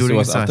think it read, was it during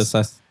was after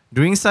SARS. SARS.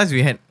 During SARS,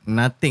 we had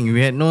nothing.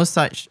 We had no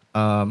such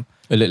Alert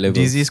level.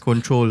 disease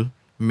control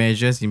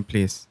measures in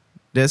place.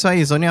 That's why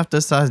it's only after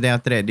SARS, then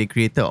after that they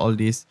created all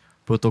these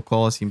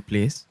protocols in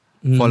place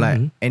for like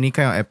any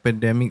kind of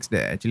epidemics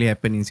that actually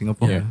happen in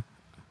Singapore. Yeah.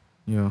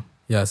 Yeah.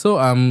 Yeah, so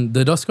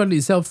the DORSCON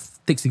itself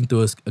takes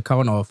into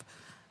account of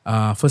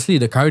firstly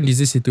the current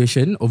disease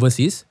situation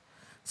overseas.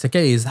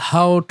 Second is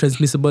how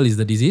transmissible is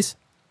the disease.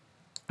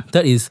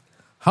 Third is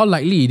how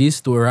likely it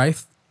is to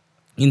arrive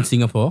in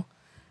Singapore.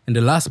 And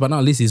the last but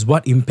not least is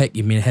what impact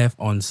it may have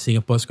on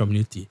Singapore's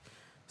community.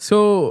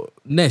 So,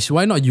 Nesh,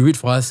 why not you read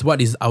for us what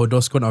is our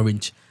DORSCON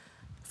Orange?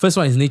 First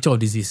one is nature of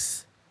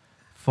disease.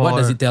 For What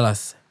does it tell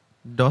us?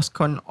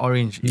 DORSCON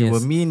Orange, it Yes.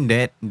 will mean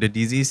that the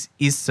disease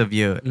is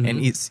severe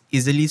and it's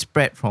easily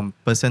spread from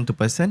person to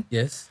person.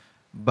 Yes.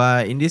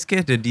 But in this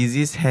case, the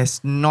disease has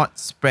not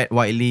spread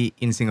widely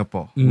in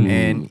Singapore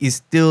and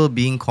is still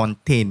being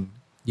contained.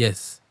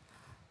 Yes.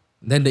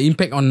 Then the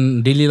impact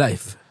on daily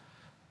life.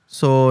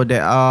 So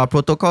there are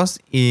protocols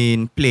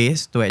in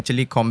place to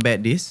actually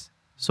combat this.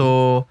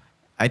 So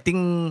I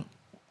think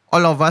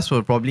all of us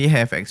will probably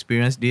have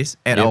experienced this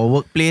at Yep. our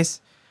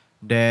workplace.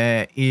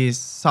 There is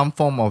some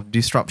form of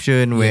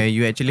disruption where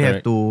you actually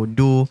have to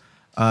do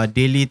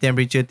daily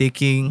temperature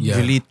taking, Yeah.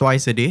 usually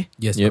twice a day.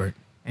 Yes, Yep. correct.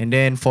 And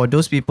then for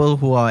those people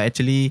who are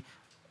actually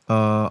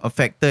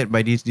affected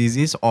by this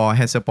disease or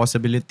has a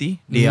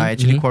possibility, they are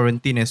actually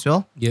quarantined as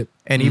well. Yep.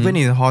 And even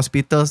in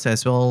hospitals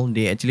as well,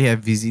 they actually have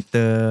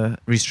visitor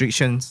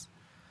restrictions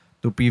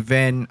to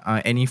prevent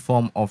any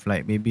form of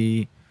like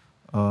maybe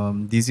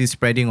disease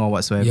spreading or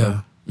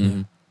whatsoever.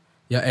 Yeah.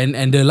 Yeah,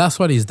 and the last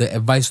one is the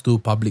advice to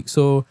public.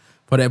 So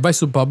for the advice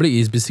to public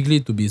is basically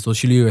to be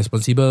socially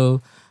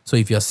responsible. So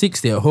if you're sick,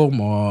 stay at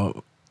home or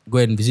go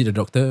and visit the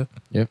doctor.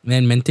 Yep.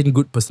 Then maintain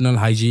good personal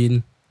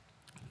hygiene.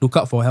 Look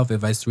out for health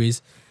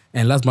advisories.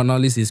 And last but not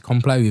least is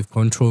comply with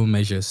control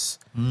measures.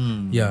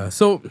 Yeah.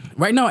 So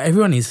right now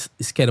everyone is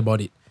scared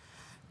about it.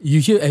 You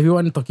hear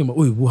everyone talking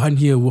about, oh, Wuhan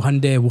here,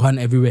 Wuhan there, Wuhan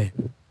everywhere.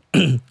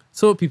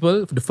 So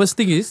people, the first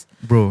thing is,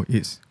 Bro,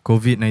 it's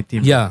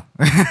COVID-19. yeah,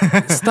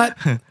 start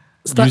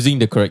Using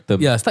the correct term.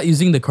 Yeah, start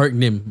using the correct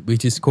name,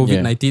 which is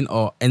COVID-19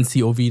 or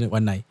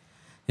NCOV-19.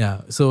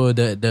 Yeah, so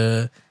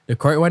the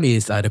correct one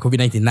is the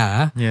COVID-19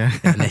 nah. Yeah.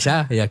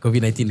 Nesha, yeah,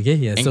 COVID-19. Okay,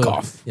 yeah. And So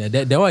cough. yeah,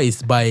 that one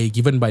is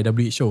given by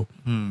WHO.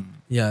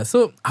 Yeah.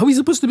 So are we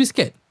supposed to be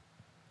scared?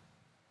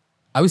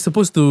 Are we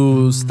supposed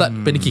to start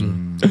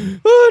panicking?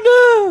 Oh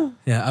no!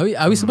 Yeah.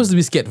 Are we supposed to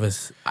be scared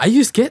first? Are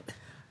you scared?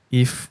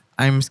 If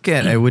I'm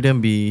scared, I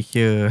wouldn't be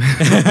here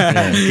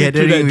True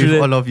gathering with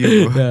that. all of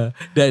you. Yeah.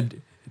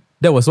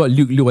 That was what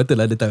Luke wanted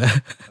lah that time.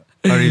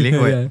 Oh, really?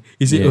 What? Yeah.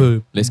 He said, Yeah,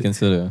 oh, let's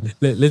cancel.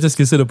 let's just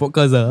cancel the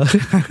podcast.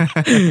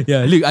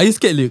 Yeah, Luke, are you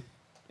scared, Luke?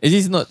 It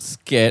is not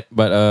scared,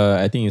 but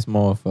I think it's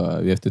more of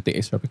we have to take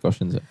extra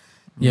precautions.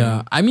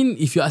 Yeah, I mean,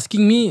 if you're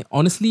asking me,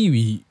 honestly,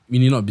 we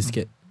need not be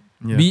scared.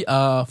 Yeah. We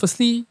are,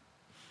 firstly,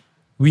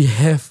 we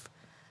have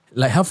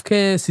like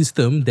healthcare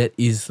system that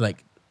is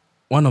like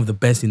one of the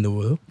best in the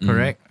world.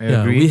 Correct. I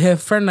Yeah, agree. we have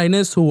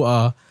frontliners who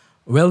are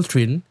well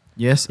trained.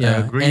 Yes, I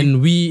Yeah, agree.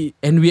 and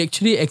we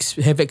actually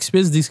have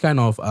experienced this kind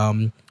of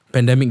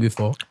pandemic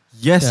before.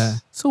 yes. Yeah,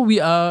 so we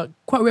are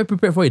quite well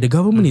prepared for it. The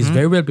government is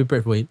very well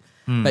prepared for it.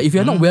 Like if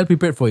you're not well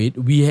prepared for it,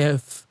 we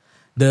have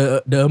the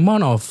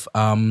amount of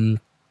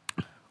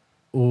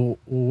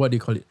what do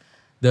you call it?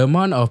 The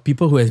amount of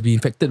people who has been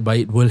infected by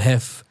it will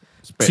have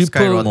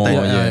triple,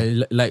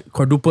 skyrocketed. like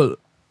quadruple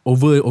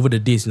over the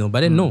days, you know.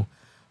 But then no,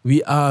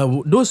 we are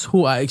those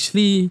who are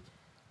actually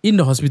in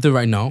the hospital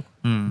right now.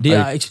 They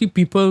are actually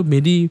people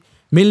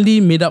mainly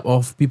made up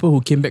of people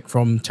who came back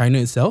from China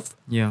itself,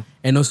 Yeah.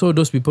 and also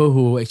those people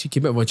who actually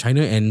came back from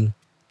China and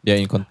They're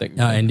in contact.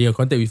 and they are in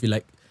contact with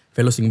like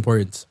fellow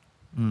Singaporeans.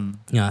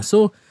 Yeah,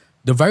 so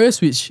the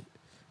virus which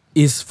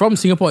is from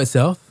Singapore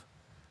itself,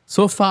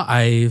 so far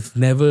I've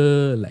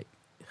never like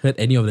heard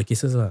any of the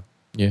cases.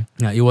 Yeah.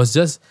 Yeah, it was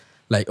just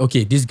like,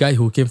 okay, this guy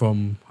who came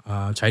from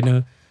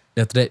China,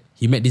 after that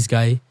he met this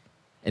guy,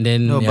 and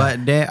then No, yeah.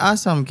 but there are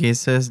some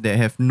cases that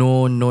have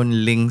no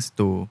known links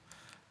to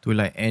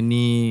like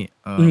any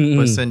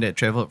person that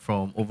traveled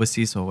from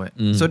overseas or what.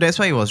 So that's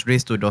why it was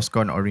raised to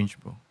DORSCON Orange,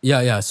 bro.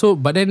 Yeah. So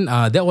but then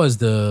that was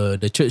the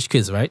church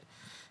kids, right?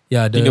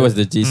 Yeah, I think there was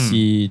the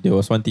JC. There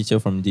was one teacher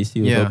from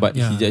JC also, Yeah. but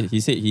Yeah.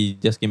 he said he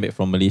just came back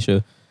from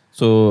Malaysia.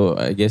 So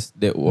I guess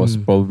that was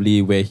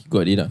probably where he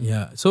got it.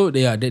 Yeah. So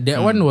yeah,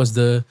 that one was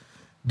the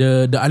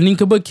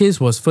unlinkable case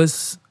was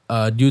first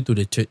due to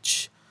the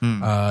church.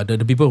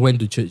 The people who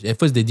went to church. At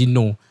first they didn't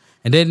know.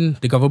 And then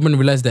the government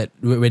realized that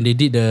when they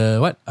did the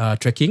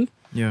tracking,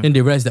 Yeah. then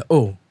they realized that,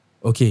 oh,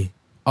 okay,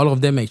 all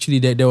of them actually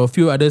there were a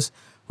few others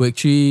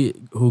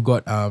who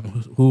got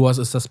who was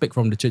a suspect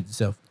from the church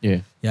itself.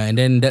 Yeah. Yeah, and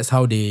then that's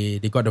how they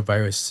got the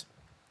virus.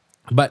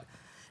 But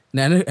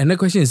another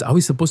question is, are we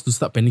supposed to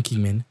start panicking,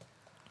 man?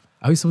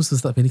 Are we supposed to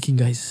start panicking,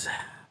 guys?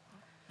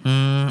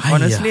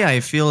 Honestly, I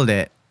feel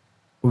that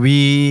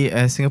we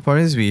as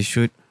Singaporeans, we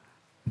should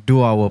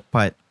do our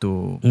part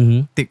to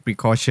take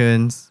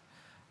precautions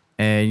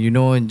and, you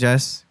know,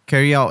 just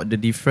carry out the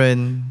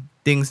different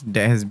things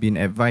that has been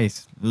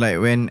advised. Like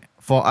when,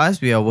 for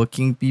us, we are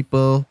working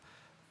people,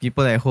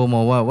 people at home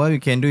or what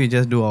we can do is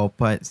just do our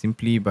part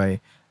simply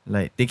by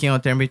like taking our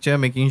temperature,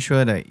 making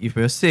sure that if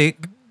we're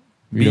sick,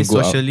 We be don't go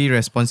out. socially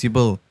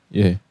responsible.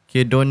 Yeah.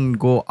 Okay, don't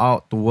go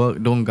out to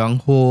work, don't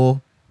gung ho.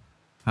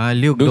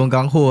 Luke, don't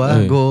gung ho.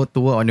 Go to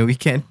work on the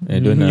weekend.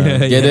 Don't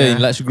Yeah, gather yeah.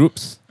 in large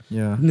groups.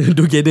 Yeah.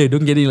 don't get it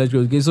in like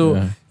okay. So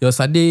Yeah. your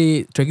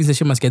Sunday tracking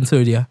session must cancel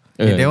already.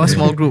 That was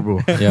small group,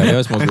 bro. Yeah, that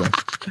was small group.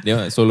 That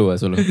one solo.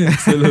 Solo.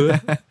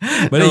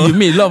 But then you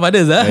meet a lot of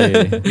others.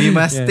 Yeah. We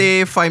must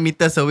stay 5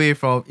 meters away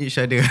from each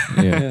other.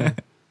 Yeah.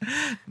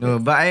 No,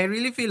 but I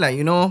really feel like,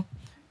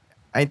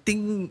 I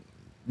think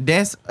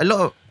there's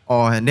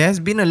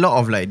been a lot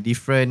of like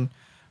different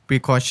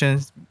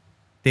precautions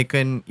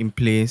taken in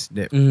place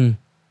that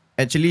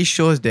actually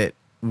shows that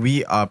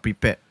we are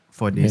prepared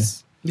for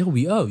this. Yeah,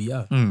 we are.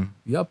 Mm.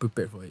 We are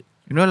prepared for it.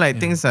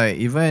 Like things like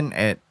even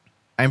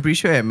I'm pretty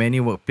sure at many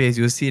workplaces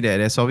you'll see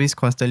that there's always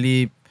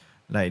constantly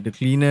like the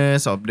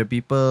cleaners of the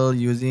people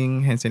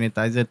using hand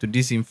sanitizer to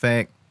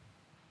disinfect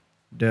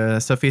the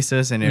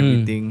surfaces and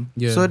everything.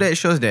 Yeah. So that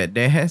shows that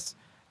there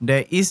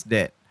is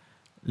that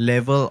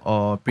level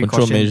of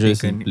Control precaution measures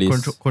taken, in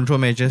place. control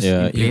measures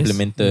Yeah, in place.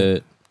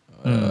 implemented.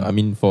 I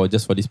mean, for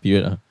this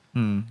period.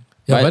 Mm.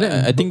 Yeah, but but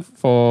then- I think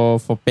for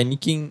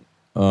panicking,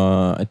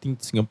 I think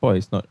Singapore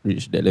has not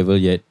reached that level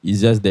yet. It's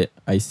just that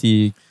I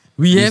see.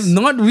 We have this-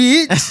 not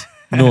reached.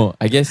 No,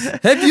 I guess.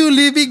 Have you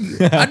living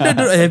under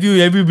the? Have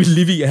you been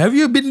living? Have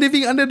you been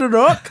living under the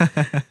rock,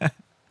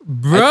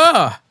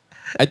 bruh?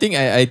 I think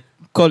I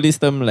call this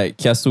term like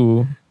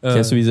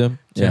kiasuism.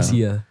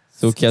 Yeah.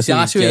 So kiasu.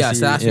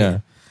 Kiasu.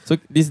 Yeah. So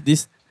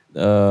this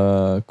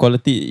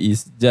quality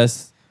is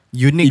just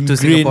Unique to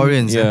ingrained,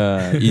 Singaporeans.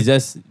 Yeah, it's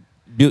just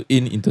built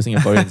into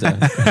Singaporeans.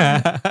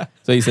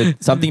 So it's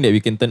something that we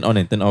can turn on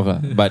and turn off.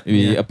 But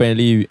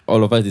apparently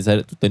all of us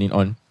decided to turn it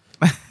on.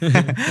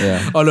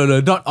 Yeah. Oh no,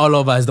 not all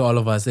of us. Not all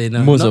of us.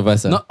 Most of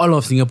us, Not all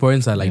of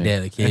Singaporeans are like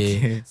Yeah. that.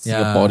 Okay.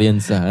 Yeah.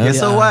 Singaporeans. Yeah,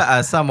 so what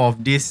are some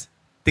of these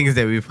things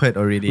that we've heard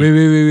already?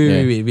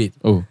 Wait.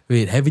 Oh.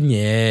 Wait, haven't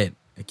yet.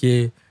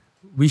 Okay.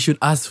 We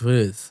should ask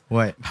first.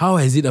 What? How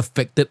has it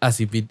affected us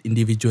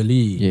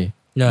individually? Yeah.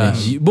 Yeah.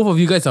 Both of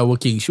you guys are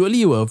working.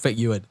 Surely it will affect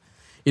you.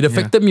 It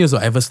affected me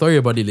also. I have a story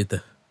about it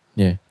later.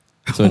 Yeah.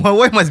 So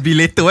Why must be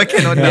later? Why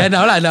cannot now? Yeah,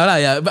 now lah.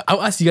 Yeah. But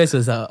I'll ask you guys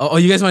first.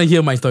 Or you guys want to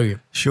hear my story?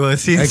 Sure,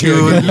 since Okay,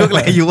 you okay. look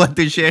like you want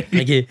to share it.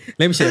 Okay.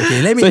 Let me share.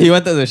 Okay. Let me. he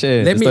wanted to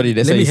share the story.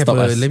 That's why he stopped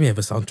us. Let me have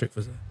a soundtrack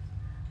first.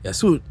 Yeah,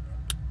 so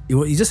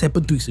it just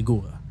happened 2 weeks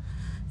ago.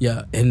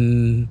 Yeah,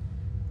 and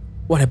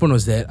what happened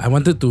was that I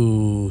wanted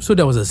to. So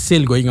there was a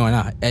sale going on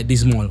at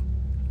this mall.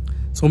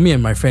 So me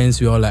and my friends,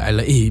 we all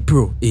hey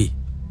bro,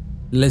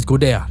 let's go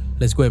there.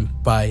 Let's go and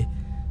buy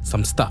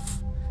some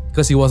stuff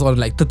because it was on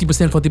like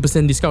 30%,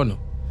 40% discount. No?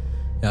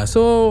 Yeah,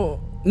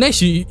 so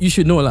next you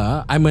should know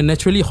lah. I'm a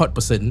naturally hot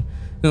person.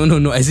 No.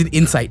 As in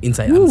inside.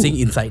 I'm saying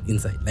inside.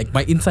 Like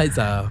my insides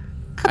are.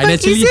 I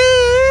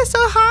so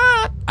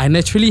hot.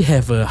 naturally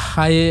have a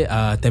high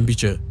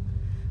temperature.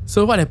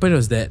 So what happened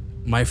was that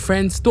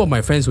two of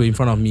my friends were in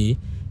front of me,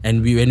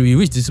 and when we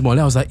reached this mall,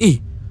 I was like,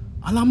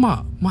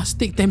 alamak, must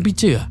take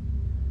temperature.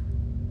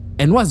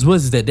 And what's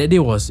worse is that day it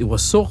was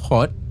so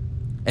hot,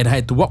 and I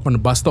had to walk from the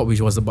bus stop,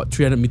 which was about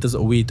 300 meters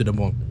away to the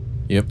mall.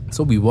 Yep.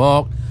 So we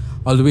walked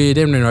all the way.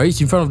 Then when I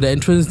reached in front of the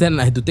entrance, then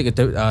I had to take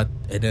a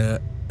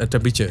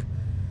temperature.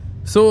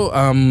 So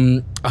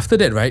after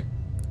that, right?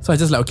 So I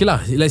just like, okay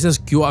lah, let's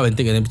just queue up and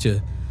take a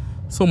temperature.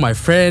 So my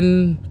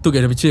friend took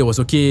a temperature. It was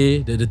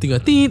okay. The thing was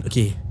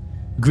okay,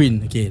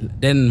 green. Okay.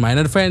 Then my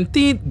another friend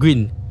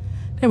green.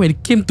 Then when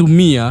it came to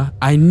me,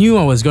 I knew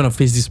I was gonna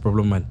face this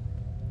problem, man.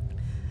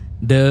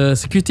 The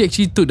security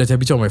actually took the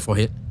temperature on my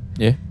forehead.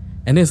 Yeah.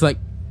 And then it's like,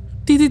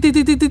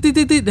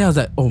 then I was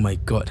like, oh my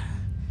god.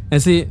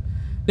 And then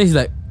he's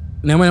like,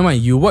 never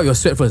mind, you wipe your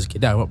sweat first. Okay,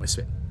 then I wipe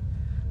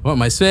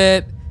my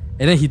sweat.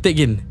 And then he take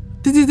in.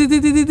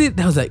 Then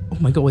I was like, oh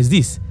my god, what is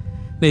this?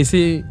 Then he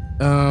say,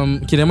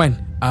 okay, never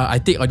mind. I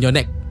take on your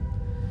neck.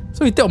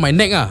 So he take on my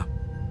neck. And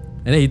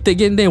then he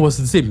take in, then it was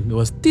the same. It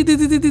was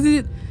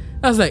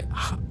I was like,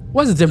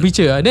 what's the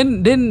temperature?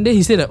 Then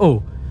he said that,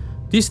 oh,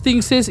 this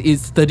thing says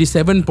it's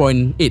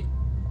 37.8.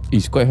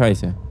 It's quite high,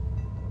 sir.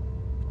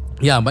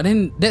 Yeah, but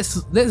then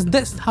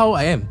that's how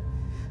I am.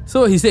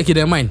 So he said, okay,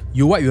 never mind.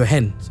 You wipe your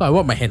hand. So I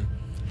wipe my hand.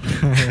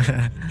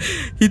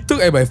 He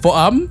took at my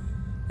forearm,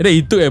 and then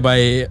he took at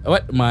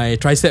my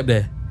tricep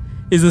there.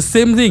 It's the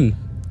same thing.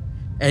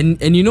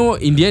 And you know,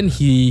 in the end,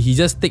 he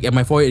just take at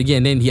my forehead again,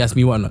 and then he asked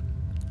me what or not.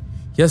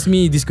 He asked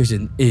me this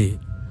question. Hey,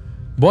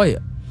 boy,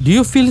 do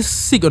you feel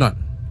sick or not?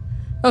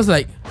 I was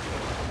like,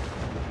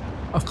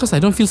 of course I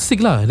don't feel sick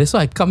lah. That's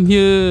why I come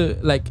here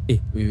like,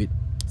 wait.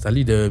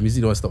 Suddenly the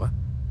music don't stop.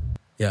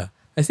 Yeah.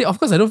 I say, of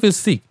course I don't feel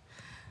sick.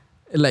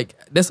 Like,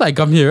 that's why I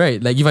come here,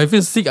 right? Like, if I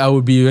feel sick, I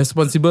would be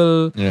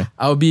responsible. Yeah.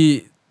 I'll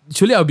be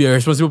a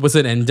responsible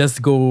person and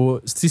just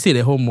go stay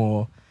at home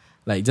or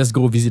like just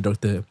go visit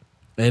doctor.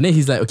 And then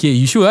he's like, okay,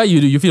 you sure?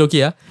 You feel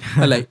okay?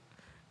 I'm like,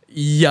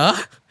 yeah.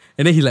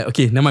 And then he's like,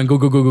 okay, never mind,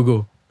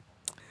 go.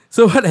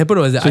 So what happened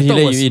was that So I he thought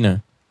let was, you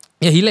in?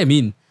 Yeah, he let me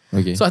in.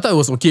 Okay. So I thought it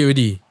was okay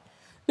already.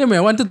 Then when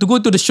I wanted to go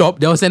to the shop,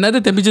 there was another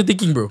temperature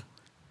taking, bro.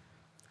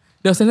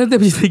 There was another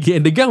temperature taking,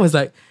 and the guy was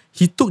like,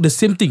 he took the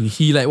same thing.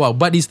 He like, wow,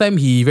 but this time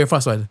he very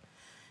fast one.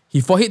 He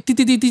forehead,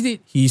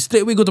 he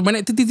straight away go to my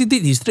neck,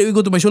 he straight away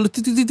go to my shoulder,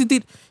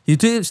 he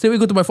straight away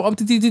go to my forearm,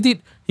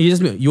 he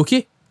just me, you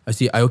okay? I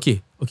say, I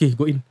okay. Okay,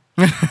 go in.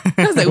 I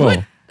was like,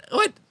 Wow.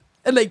 what?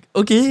 And like,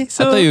 okay,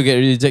 so I thought you get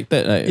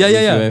rejected. Like, yeah. if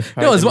you have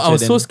high That was what I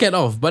was temperature, so scared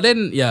of. But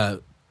then, yeah.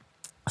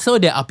 So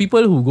there are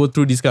people who go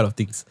through these kind of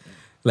things.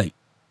 Like,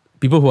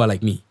 people who are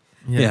like me.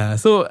 Yeah.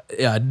 So,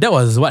 yeah, that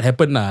was what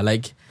happened.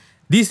 Like,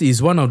 this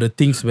is one of the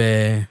things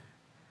where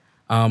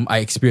I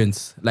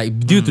experienced. Like,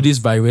 due to this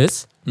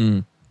virus.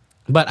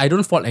 But I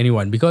don't fault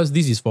anyone because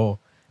this is for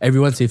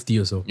everyone's safety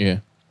also. Yeah.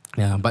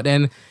 Yeah. But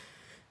then,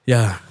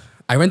 yeah,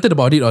 I ranted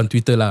about it on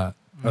Twitter lah.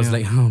 I was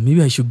like, oh,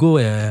 maybe I should go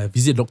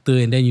visit doctor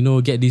and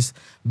then, get this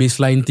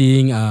baseline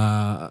thing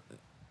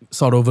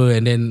sort over,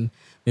 and then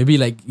maybe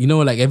like,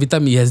 like every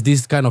time he has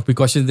this kind of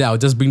precautions, then I'll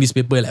just bring this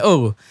paper like,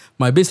 oh,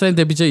 my baseline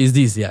temperature is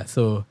this. Yeah.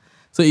 So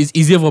it's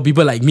easier for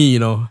people like me,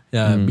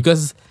 Yeah.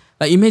 Because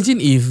like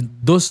imagine if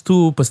those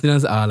two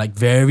personnel are like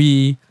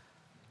very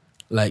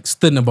like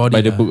stern about By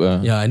it. the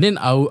book. Yeah. And then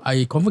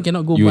I confirm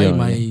cannot go buy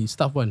my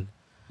stuff one.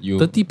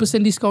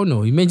 30% discount,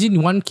 no. Imagine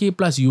 1K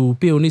plus you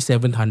pay only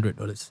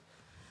 $700.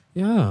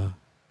 Yeah.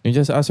 You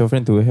just ask your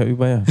friend to help you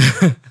buy.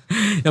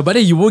 Yeah, but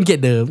then you won't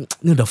get the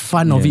the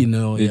fun of it,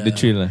 The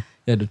thrill.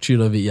 Yeah, the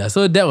thrill of it. Yeah.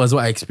 So that was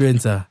what I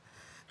experienced.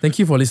 Thank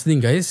you for listening,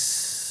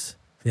 guys.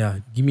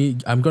 Yeah,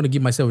 I'm gonna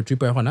give myself a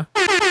 3.1.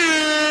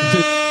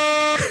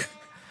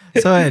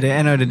 So at the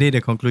end of the day,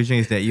 the conclusion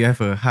is that you have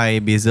a high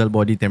basal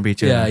body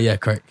temperature. Yeah,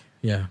 correct.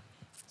 Yeah.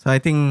 So I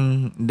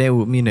think that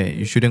would mean that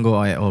you shouldn't go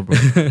out at all, bro.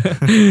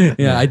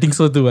 Yeah, I think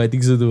so too.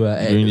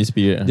 During this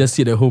period. Just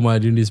sit at home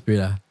during this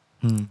period.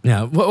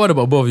 Yeah. What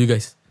about both of you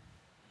guys?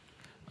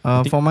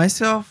 For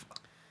myself,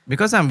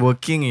 because I'm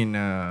working in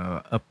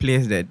a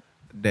place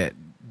that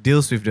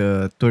deals with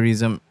the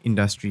tourism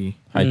industry.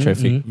 High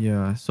traffic.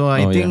 Yeah. So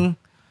I think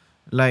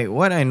like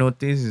what I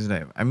noticed is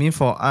like, I mean,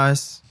 for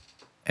us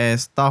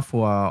as staff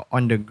who are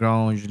on the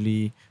ground,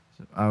 usually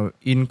are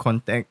in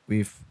contact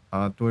with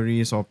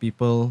tourists or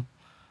people.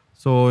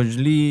 So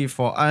usually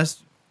for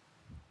us,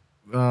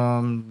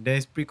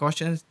 there's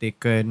precautions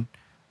taken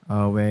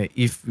where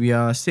if we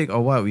are sick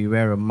or what, we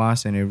wear a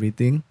mask and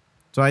everything.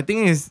 So I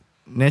think it's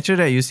natural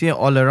that you see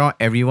all around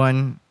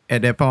everyone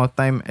at that point of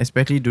time,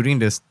 especially during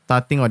the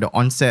starting or the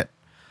onset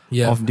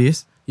of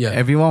this. Yeah.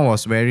 Everyone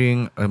was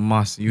wearing a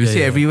mask. You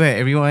see everywhere,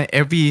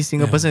 every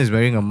single person is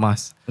wearing a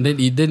mask. And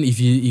then if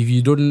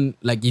you don't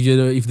like,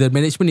 if the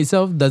management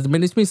itself, does the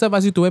management itself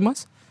ask you to wear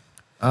mask?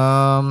 Or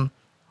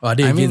are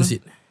they against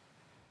it?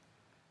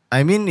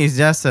 I mean, it's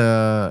just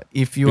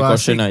if you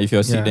Precaution, are sick, if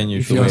you're sick, then you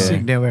if should you're wear.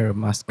 sick, then wear a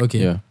mask.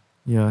 Okay. Yeah.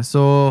 Yeah.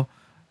 So,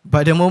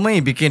 but the moment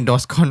it became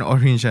DOSCON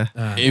orange,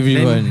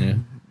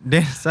 Everyone.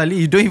 then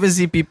suddenly you don't even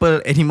see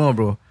people anymore,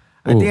 bro.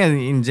 I think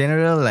in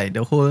general, like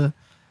the whole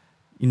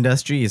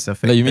industry is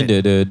affected. Like you mean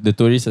the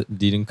tourists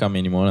didn't come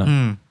anymore lah?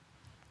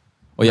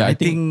 Oh yeah, I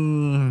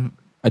think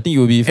it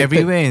will be affected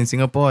everywhere in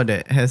Singapore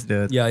that has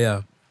the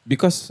Yeah.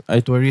 because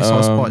tourist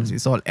hotspots,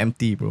 it's all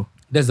empty, bro.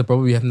 That's the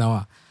problem we have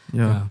now.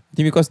 Yeah. I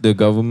think because the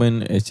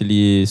government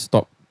actually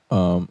stopped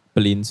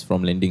planes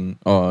from landing,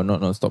 or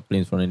not stop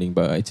planes from landing,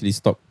 but actually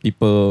stop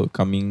people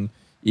coming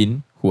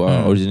in who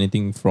are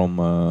originating from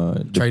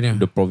China.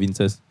 the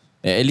provinces.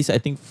 At least I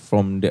think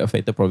from the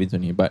affected province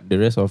only, but the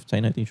rest of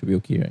China I think should be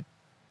okay, right?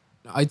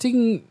 I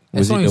think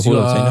Was as it long the as you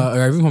whole of China? are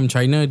arriving from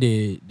China,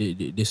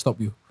 they stop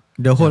you.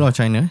 The whole of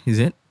China, is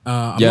it?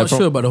 I'm Yeah, not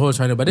sure about the whole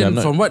China, but then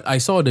from what I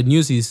saw, the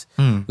news is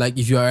like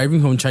if you are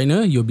arriving from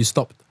China, you'll be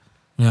stopped.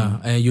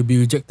 Yeah, and you'll be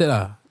rejected.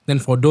 Then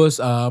for those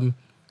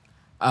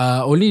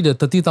only the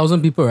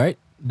 30,000 people, right?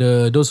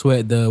 Those who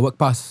had the work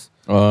pass.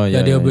 Oh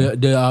yeah.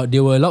 They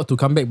were allowed to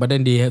come back, but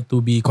then they have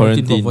to be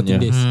quarantined for 14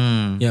 days.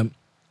 Yeah.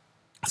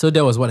 So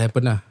that was what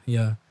happened.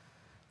 Yeah.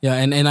 Yeah,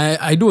 and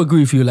I do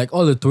agree with you. Like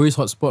all the tourist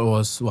hotspot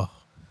was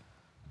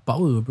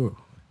power, bro.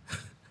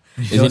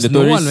 There was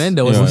no one, man.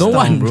 There was no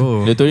one,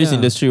 bro. The tourist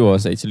industry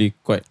was actually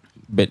quite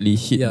badly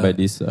hit by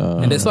this.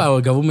 And that's why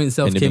our government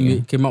itself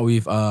came out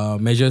with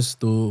measures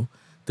to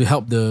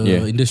help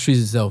the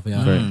industries itself.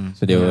 Yeah. Right.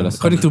 So they were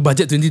According to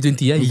budget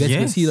 2020, you guys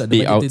can see that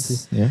the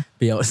payouts. budget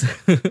payouts.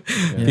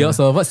 Payouts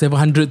of what,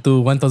 700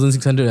 to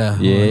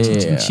 1,600.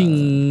 Yeah.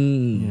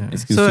 Ching.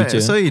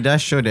 So it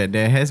does show that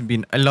there has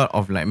been a lot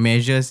of like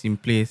measures in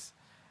place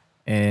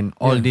and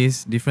all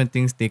these different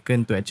things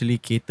taken to actually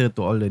cater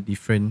to all the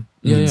different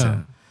needs.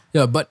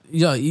 But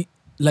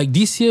like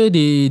this year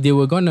they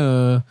were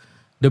gonna,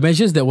 the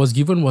measures that was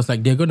given was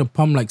like they're gonna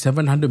pump like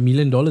 $700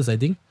 million, I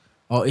think,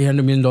 or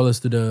 $800 million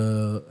to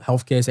the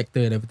healthcare sector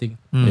and everything.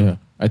 Yeah,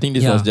 I think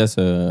this was just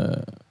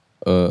a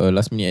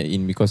last minute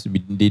in because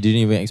they didn't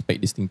even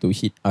expect this thing to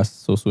hit us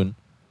so soon.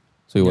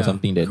 So it was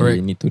something that they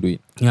need to do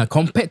it. Yeah,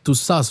 compared to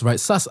SARS, right?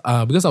 SARS,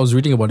 because I was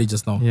reading about it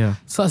just now. Yeah.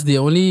 SARS, the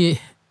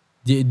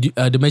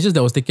measures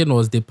that was taken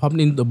was they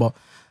pumped in about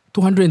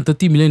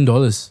 $230 million.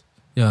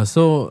 Yeah,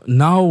 so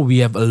now we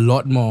have a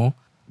lot more.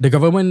 The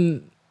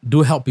government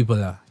do help people.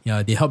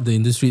 Yeah, they help the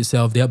industry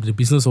itself. They help the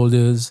business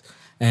holders,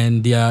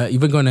 and they are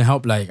even going to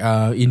help like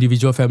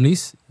individual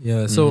families.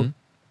 Yeah. So,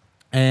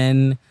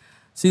 and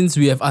since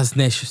we have asked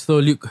Nash, so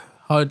Luke,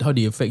 how do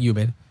it affect you,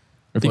 man?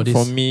 I think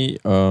for me,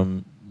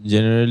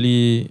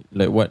 generally,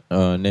 like what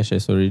Nash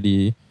has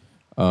already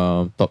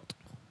talked.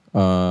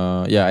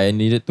 I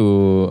needed to.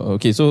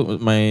 Okay, so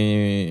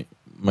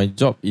my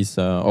job is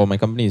or my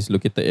company is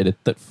located at the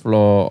third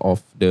floor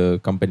of the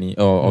company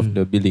or of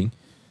the building.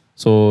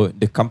 So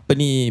the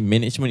company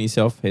management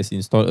itself has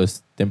installed a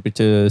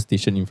temperature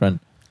station in front.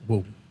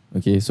 Whoa.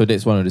 Okay, so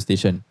that's one of the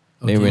station.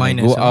 Okay. Then when Mine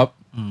I go as well.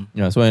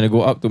 up, so when I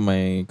go up to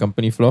my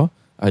company floor,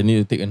 I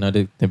need to take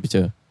another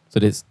temperature. So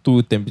that's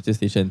 2 temperature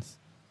stations.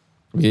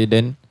 Okay,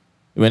 then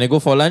when I go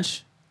for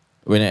lunch,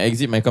 when I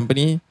exit my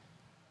company,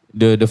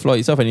 the floor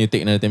itself, I need to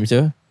take another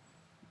temperature.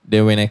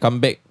 Then when I come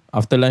back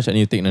after lunch, I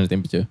need to take another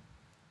temperature.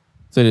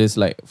 So there's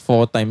like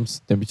 4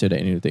 times temperature that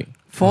I need to take.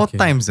 4 Okay.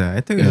 times. I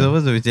think it's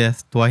supposed to be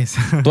just twice.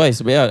 Twice,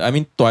 but yeah, I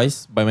mean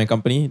twice by my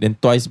company, then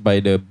twice by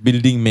the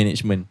building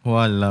management.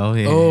 Walao.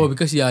 Hey. Oh,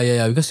 because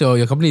because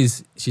your company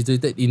is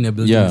situated in a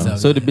building. Yeah, itself.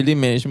 so the building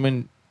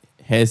management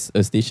has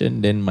a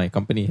station, then my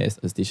company has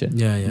a station.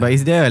 Yeah. But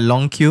is there a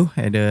long queue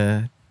at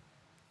the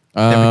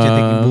temperature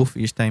taking booth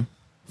each time?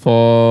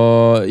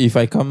 For if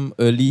I come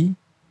early,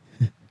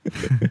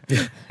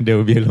 there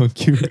will be a long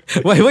queue.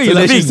 why you So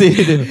that laughing? should say,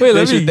 Why you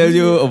that should laughing? tell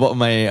you about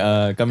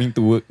my coming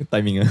to work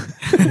timing.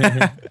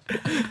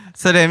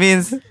 So that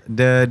means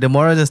the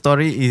moral of the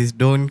story is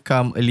don't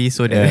come early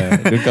so Yeah,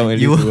 that don't come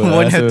early you to work,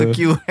 won't have so to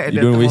queue at you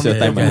the don't waste your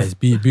moment. time. Guys,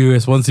 be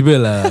responsible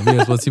lah. Be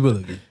responsible.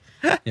 Okay.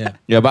 Yeah.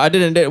 Yeah, but other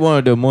than that, one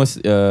of the most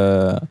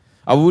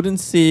I wouldn't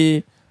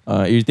say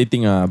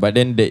irritating, but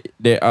then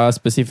there are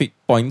specific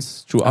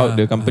points throughout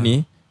the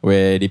company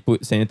where they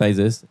put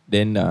sanitizers.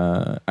 Then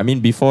I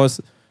mean before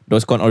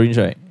DORSCON Orange,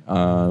 right?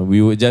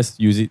 We would just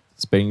use it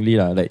sparingly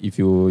lah. Like if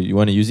you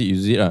want to use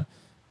it lah.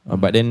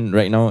 But then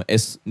right now,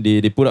 as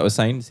they put up a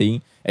sign saying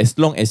as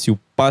long as you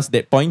pass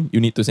that point, you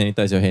need to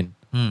sanitize your hand.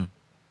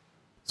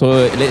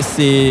 So let's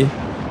say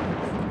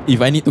if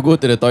I need to go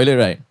to the toilet,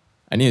 right?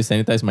 I need to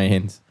sanitize my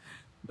hands.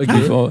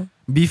 Okay.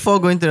 Before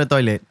going to the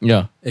toilet.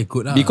 Yeah.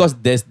 Good lah. Because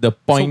there's the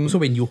point so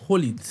when you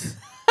hold it,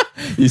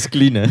 is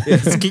clean.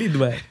 it's clean,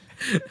 but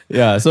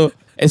Yeah, so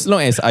as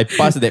long as I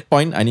pass that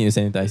point, I need to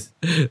sanitize.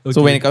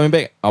 So when I'm coming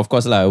back, of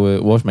course I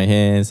will wash my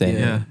hands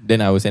and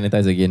then I will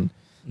sanitize again.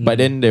 But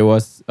then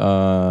there's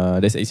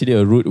actually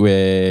a route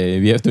where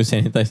we have to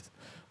sanitize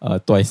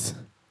twice.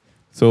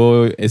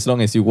 So as long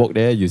as you walk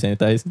there, you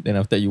sanitize. Then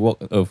after you walk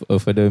a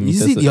further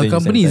meters, is it your then you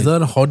company is sanitize.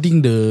 not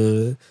hoarding the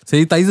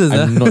sanitizers?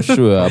 I'm not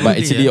sure, but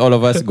Really, actually all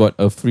of us got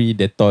a free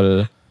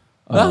Dettol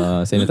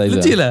sanitizer.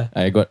 Legit lah?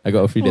 I got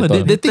a free Oh,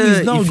 Dettol. The thing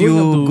is now if going you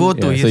up to- go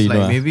to Yeah, so his you know,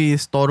 like maybe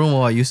storeroom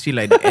or you see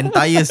like the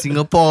entire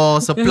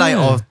Singapore supply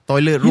Yeah. of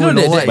toilet You know roll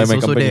that- or what By is my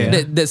also company, there.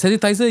 yeah. that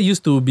sanitizer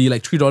used to be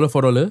like $3,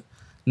 $4.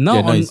 Now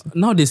Yeah,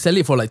 now they sell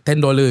it for like $10,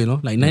 you know,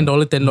 like $9,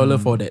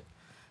 $10 for that.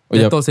 Oh,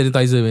 yeah. Dettol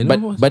sanitizer, man.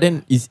 But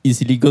then it's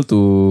illegal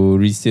to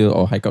resell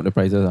or hike up the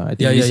prices. I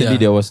think recently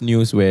there was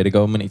news where the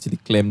government actually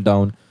clamped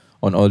down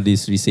on all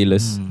these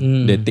resellers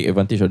that take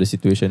advantage of the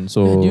situation.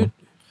 So Yeah, dude.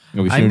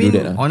 we I shouldn't mean, do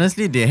that.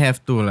 honestly, they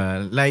have to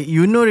lah. Like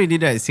you know already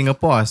that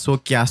Singapore are so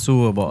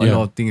kiasu about a Yeah.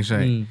 lot of things,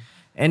 right?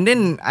 And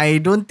then I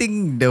don't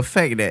think the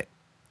fact that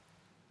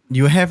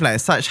you have like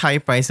such high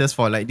prices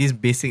for like these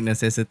basic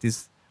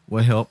necessities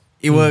will help.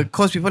 It will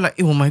cause people like,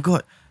 oh my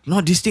god,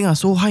 now these things are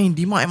so high in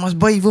demand. I must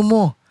buy even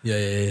more.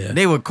 Yeah.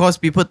 They will cause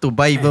people to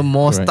buy even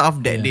more Right.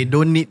 stuff that they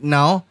don't need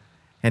now.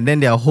 And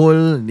then their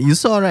whole, you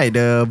saw right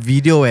the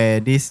video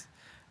where this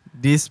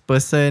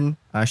person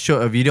showed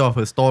a video of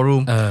her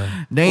storeroom.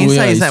 Then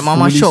inside is like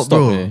mama shop,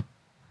 bro.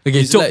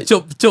 Okay, It's like-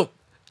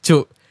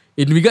 chop.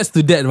 In regards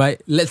to that, right?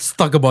 Let's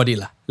talk about it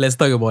lah. Let's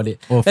talk about it.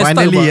 Oh, Let's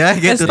finally, talk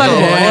about, get let's to talk that.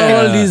 about Yeah.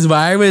 all this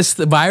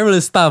viral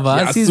stuff.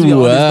 Since we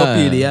are on this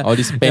topic, all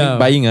this panic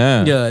buying.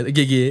 Yeah,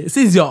 okay.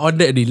 Since you're on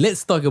that,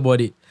 let's talk about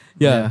it.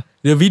 Yeah.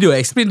 The video.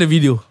 Explain the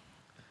video.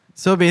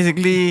 So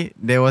basically,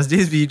 there was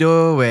this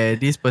video where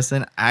this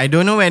person, I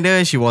don't know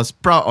whether she was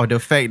proud of the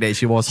fact that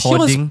she was She was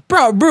hoarding.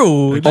 proud,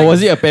 bro. Or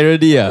was it a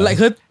parody? Like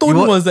her tone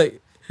It was like,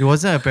 It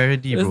wasn't a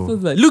parody, it bro.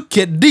 was like, look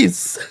at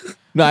this.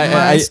 No,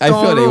 My I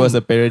felt that it was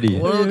a parody.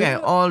 Look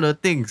at all the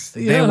things.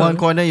 Yeah. Then one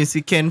corner you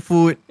see canned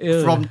food.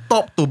 Yeah. From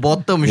top to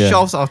bottom, Yeah.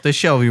 shelves after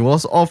shelf. It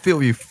was all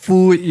filled with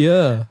food,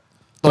 Yeah.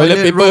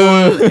 Toilet paper.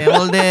 roll, and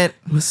all that.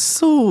 It was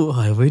so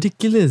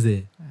ridiculous.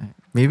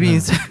 Maybe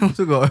inside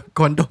also got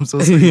condoms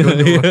also. You don't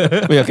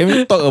know. Oh, yeah, can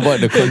we talk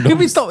about the condoms? Can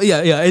we stop?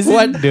 Yeah. As in,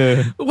 What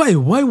the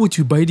Why would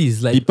you buy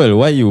this? Like,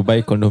 people? Why you buy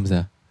condoms?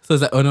 so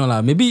it's like, oh no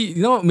lah. Maybe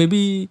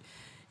maybe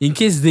in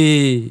case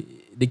they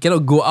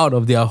cannot go out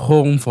of their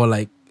home for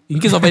like in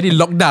case of any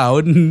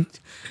lockdown,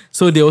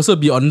 so they also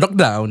be on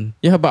lockdown.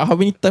 Yeah, but how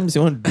many times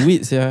you want to do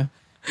it? Yeah.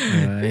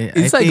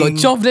 Inside got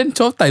 12 then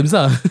 12 times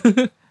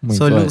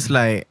So looks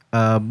like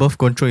birth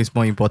control is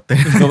more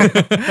important.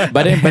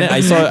 But then I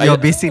saw Your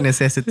basic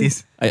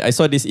necessities. I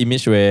saw this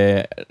image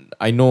where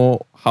I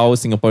know how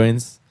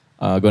Singaporeans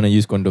are gonna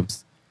use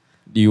condoms.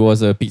 it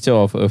was a picture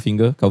of a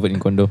finger covered in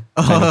condom.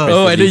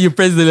 Oh, and then you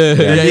press the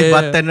leave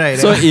button, right?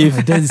 So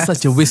if that is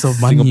such a waste of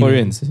money.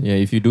 Singaporeans,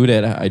 if you do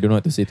that, I don't know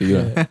what to say to you.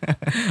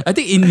 I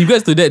think in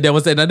regards to that, there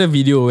was another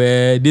video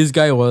where this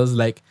guy was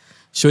like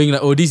showing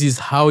like, oh, this is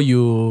how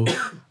you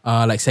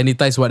like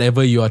sanitize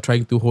whatever you are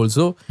trying to hold.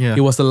 So Yeah.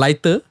 it was a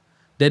lighter.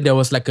 Then there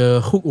was like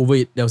a hook over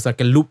it. There was like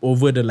a loop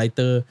over the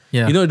lighter.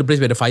 Yeah. You know the place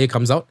where the fire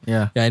comes out?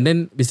 Yeah. And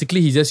then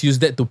basically he just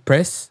used that to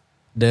press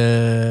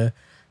the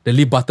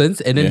leaf buttons,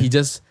 and then Yeah. he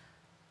just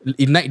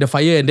ignite the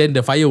fire, and then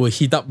the fire will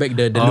heat up back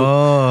the loop.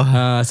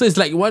 Oh. So it's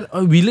like what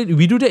we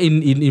do that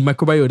in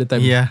microbio at the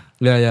time. Yeah.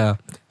 Yeah.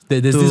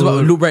 There's this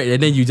one loop, right?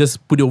 And then you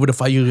just put it over the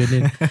fire, and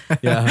then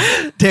yeah.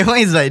 That one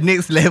is like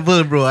next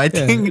level, bro. I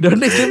think The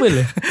next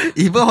level.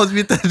 even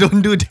hospital don't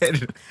do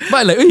that.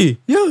 But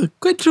like, yeah,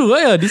 quite true.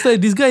 Yeah,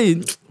 this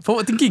guy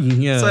forward thinking.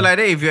 Yeah. So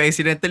like that, if you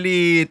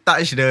accidentally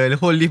touch the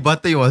whole leaf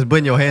button, you must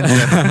burn your hands. To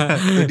you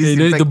don't need to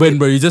disinfect burn, it.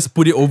 bro. You just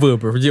put it over,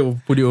 bro.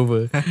 You put it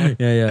over.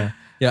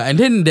 Yeah. And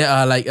then there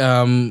are like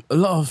a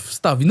lot of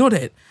stuff. You know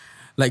that,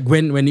 like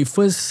when it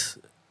first,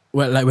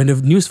 when the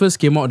news first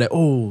came out that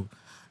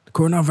the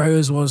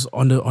coronavirus was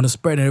on the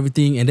spread and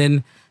everything, and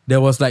then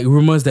there was like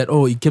rumors that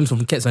it came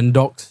from cats and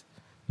dogs.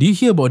 Do you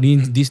hear about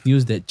this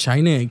news that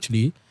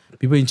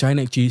people in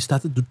China actually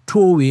started to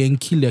throw away and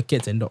kill their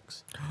cats and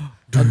dogs?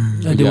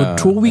 They were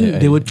throwing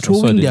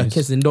their news.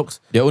 cats and dogs.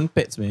 Their own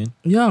pets, man.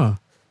 Yeah.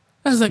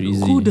 I was like, Crazy.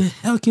 who the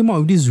hell came out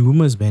with these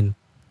rumors, man?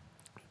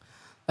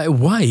 Like,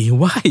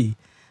 why?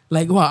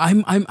 Like, wow,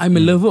 I'm a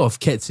lover of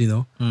cats, you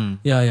know.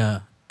 Yeah.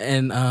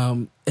 And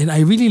I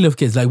really love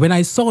cats. Like when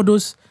I saw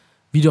those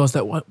videos, I was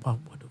like,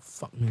 what the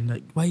fuck, man?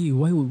 Like, why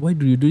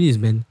do you do this,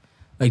 man?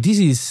 Like, this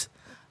is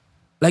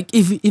like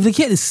if the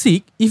cat is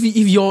sick, if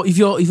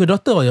your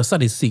daughter or your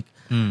son is sick,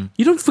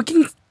 you don't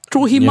freaking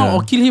throw him out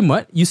or kill him,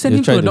 what? You send You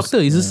him to try a to doctor.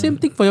 It's the same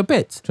thing for your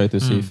pets. Try to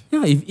save.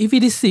 Yeah, if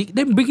it is sick,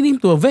 then bring him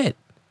to a vet.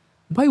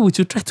 Why would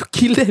you try to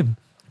kill them?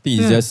 I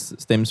think it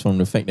just stems from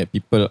the fact that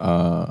people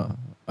are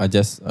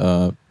just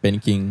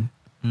panicking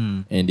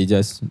and they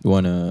just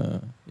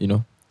wanna,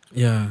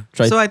 Yeah.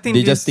 try. So I think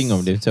they just this- think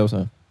of themselves.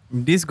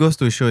 This goes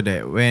to show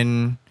that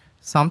when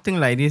something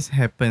like this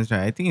happens,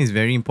 right, I think it's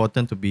very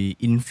important to be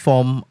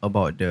informed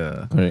about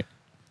Correct.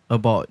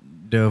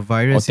 the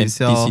virus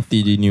itself,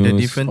 Authenticity news, the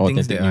different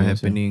things authentic that are news,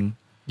 happening.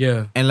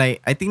 Yeah. And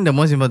like I think the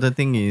most important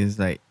thing is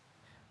like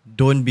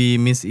don't be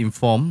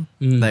misinformed.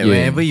 Like Yeah.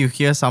 whenever you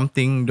hear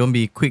something, don't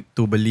be quick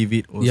to believe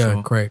it also.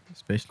 Yeah, correct.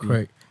 Especially.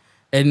 Correct.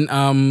 And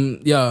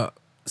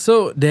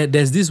so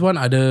there's this one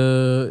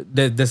other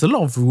there's a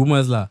lot of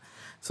rumors lah.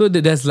 So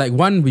there's like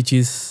one which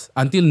is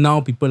until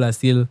now people are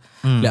still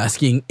like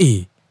asking,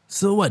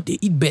 so what, they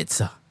eat bats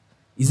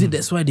Is it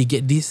that's why they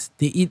get this?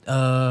 They eat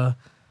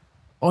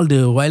all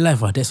the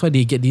wildlife that's why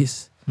they get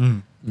this?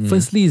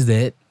 Firstly is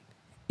that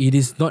it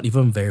is not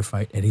even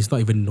verified and it's not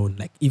even known.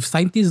 Like if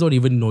scientists don't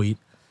even know it,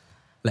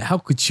 like how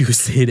could you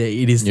say that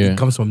it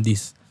comes from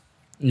this?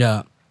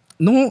 Yeah.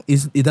 No,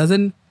 it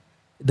doesn't.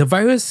 The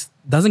virus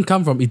doesn't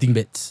come from eating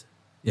bats.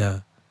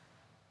 Yeah.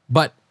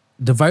 But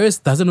the virus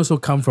doesn't also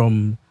come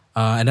from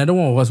another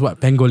one was what?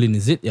 Pangolin,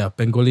 is it? Yeah,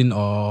 pangolin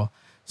or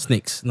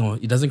snakes. No,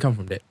 it doesn't come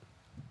from that.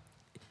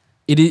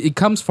 It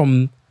comes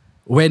from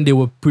when they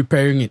were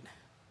preparing it.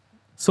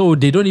 So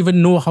they don't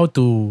even know how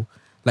to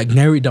like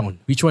narrow it down.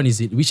 Which one is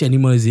it? Which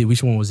animal is it?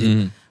 Which one was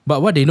it?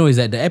 But what they know is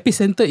that the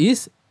epicenter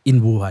is in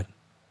Wuhan.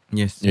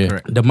 Yes, Yeah.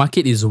 correct. The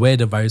market is where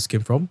the virus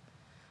came from.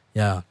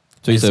 Yeah.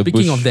 So it's And a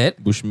speaking of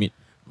that, bushmeat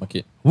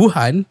market.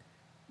 Wuhan,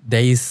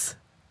 there is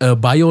a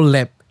bio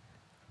lab,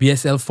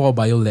 BSL-4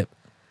 bio lab.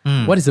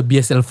 What is a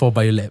BSL-4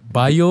 bio lab?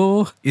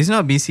 It's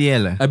not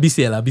BCL.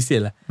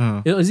 BCL.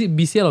 Hmm. Is it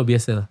BCL or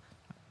BSL?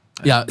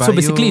 Yeah, so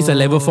basically it's a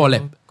level 4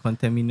 lab.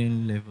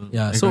 Contaminant level.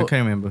 Yeah, I so-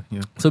 can't remember.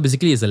 Yeah. So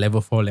basically it's a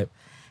level 4 lab.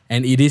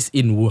 And it is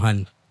in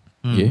Wuhan.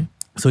 Okay.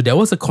 So there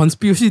was a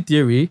conspiracy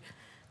theory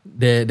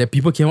that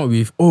people came up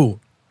with,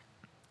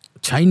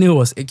 China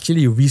was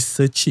actually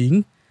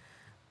researching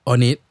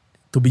on it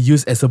to be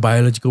used as a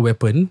biological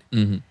weapon.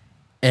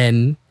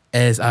 And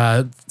as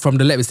from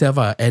the lab itself,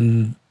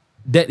 and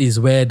that is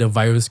where the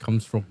virus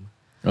comes from.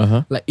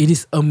 Like it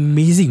is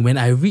amazing when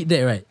I read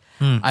that, right?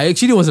 I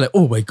actually was like,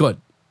 oh my god,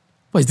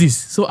 what is this?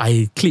 So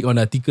I clicked on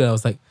the article. I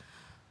was like,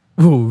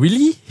 oh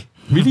really?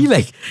 Really?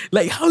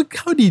 like how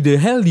the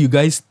hell you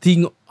guys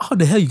think? How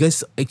the hell you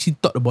guys actually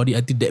thought about it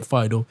until that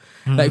far?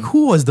 Like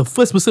who was the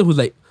first person who's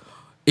like,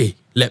 hey,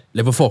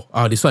 level 4.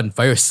 This one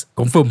virus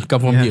confirm come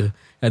from here.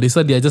 And this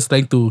one they are just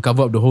trying to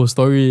cover up the whole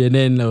story, and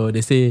then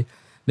they say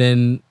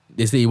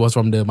it was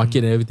from the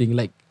market and everything.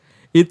 Like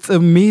it's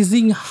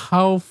amazing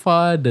how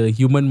far the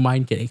human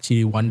mind can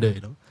actually wander.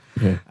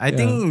 I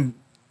think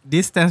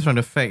this stems from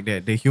the fact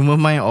that the human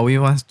mind always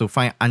wants to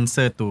find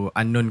answer to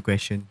unknown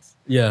questions.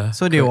 Yeah.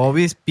 So they will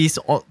always piece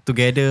all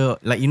together,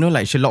 like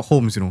like Sherlock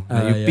Holmes,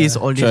 Like you piece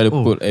all this. Try to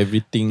put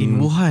everything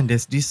in Wuhan,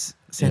 there's this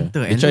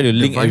center, They and try to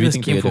look, link the virus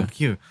everything came together. from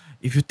here.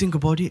 If you think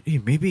about it,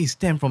 maybe it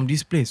stemmed from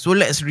this place. So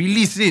let's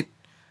release it.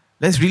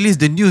 Let's release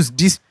the news.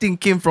 This thing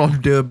came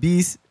from the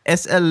bees.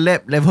 SL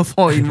Lab level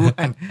 4 in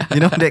Wuhan. You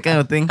know, that kind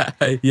of thing.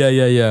 Yeah.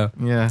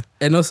 Yeah.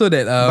 And also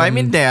that. But I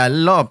mean, there are a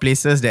lot of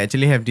places that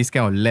actually have this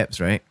kind of labs,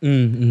 right?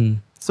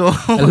 So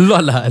a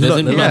lot lah. A lot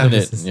Doesn't mean of that.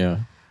 places.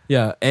 Yeah.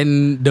 Yeah,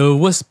 and the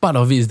worst part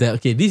of it is that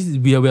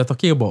we are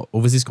talking about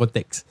overseas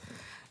context.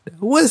 The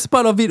worst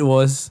part of it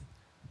was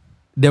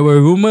there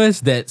were rumors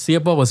that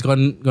Singapore was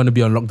gonna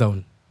be on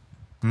lockdown.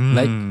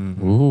 Like,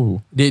 Ooh.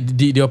 did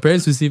your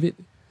parents receive it?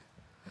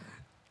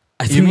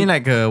 you mean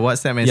like a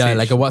WhatsApp message? Yeah,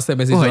 like a WhatsApp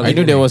message. Oh, I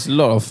know there was a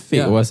lot of fake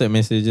Yeah. WhatsApp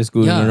messages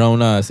going Yeah. around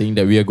saying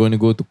that we are going to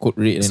go to code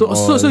red and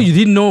all. So you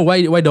didn't know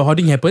why the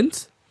hoarding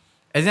happens?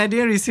 As in, I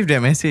didn't receive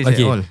that message at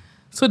all.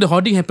 So the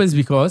hoarding happens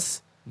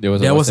because there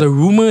was a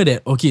rumor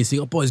that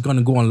Singapore is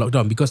gonna go on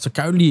lockdown because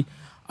currently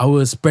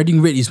our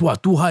spreading rate is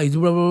too high,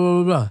 blah blah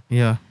blah blah.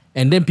 Yeah.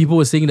 And then people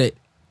were saying that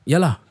we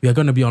are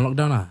gonna be on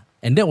lockdown lah.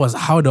 And that was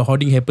how the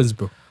hoarding happens,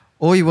 bro.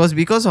 Oh, it was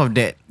because of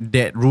that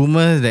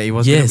rumor that it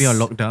was going to be on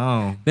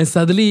lockdown. Then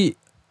suddenly,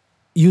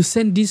 you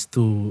send this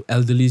to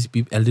elderly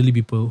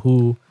people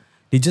who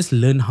they just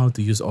learn how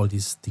to use all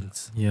these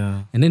things,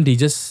 Yeah. and then they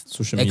just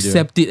Social media.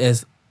 accept it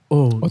as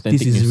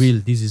Authentic this is news. real.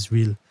 This is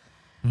real.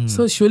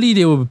 So surely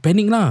they will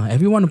panic lah.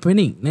 Everyone will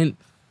panic. Then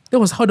that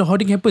was how the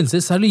hoarding happens.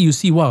 Then suddenly you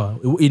see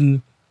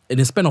in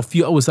the span of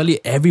few hours, suddenly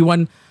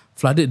everyone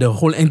flooded the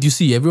whole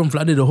NTUC. Everyone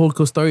flooded the whole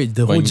Cold Storage,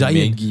 the whole buying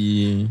giant.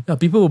 Maggie, Yeah,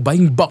 people were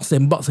buying box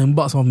and box and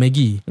box of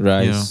Maggie.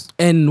 rice.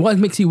 And what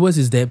makes it worse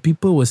is that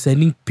people were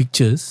sending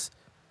pictures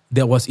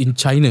that was in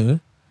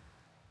China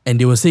and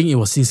they were saying it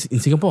was in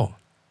Singapore.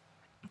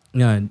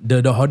 Yeah,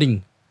 the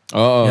hoarding.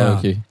 Oh, Yeah.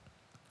 okay.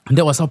 And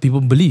that was how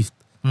people believed.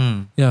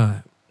 Hmm.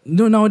 Yeah.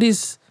 No,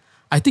 nowadays,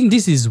 I think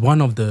this is one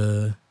of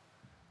the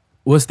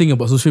worst thing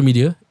about social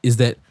media is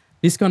that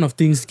these kind of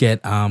things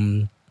get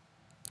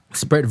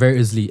spread very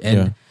easily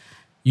and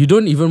you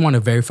don't even want to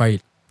verify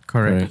it.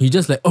 Correct. Right. You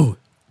just like,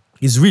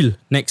 it's real.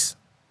 Next.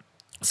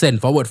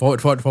 Send, forward.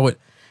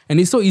 And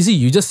it's so easy.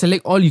 You just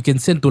select all you can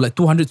send to like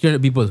 200,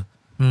 300 people.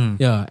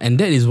 Yeah. And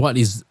that is what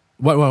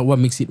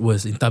makes it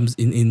worse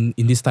in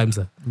these times.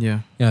 Yeah.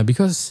 Yeah,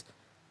 because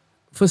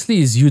firstly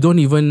is you don't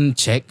even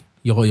check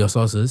your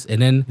sources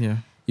and then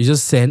you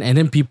just send and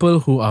then people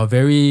who are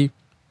very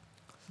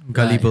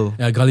Gullible.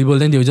 gullible,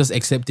 then they will just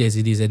accept it as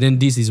it is. And then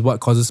this is what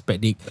causes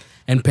panic.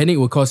 And panic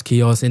will cause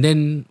chaos. And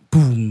then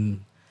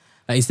boom.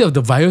 Like instead of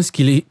the virus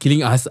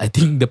killing us, I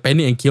think the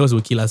panic and chaos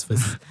will kill us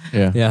first.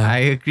 Yeah. Yeah. I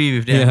agree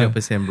with that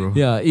 100%, bro.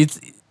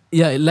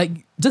 Like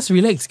just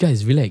relax,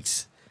 guys,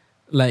 relax.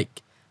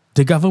 Like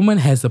the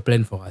government has a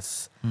plan for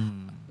us.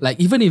 Like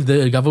even if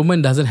the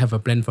government doesn't have a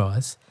plan for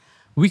us,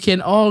 we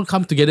can all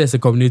come together as a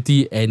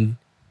community and,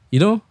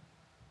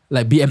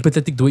 like be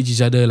empathetic to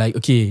each other. Like,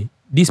 okay,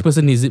 this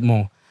person needs it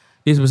more.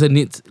 This person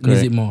needs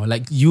it more.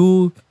 Like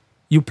you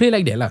play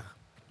like that lah.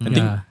 I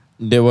think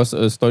there was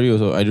a story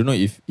also. I don't know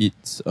if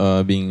it's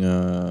being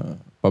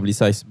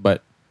publicized,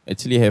 but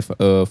actually have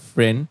a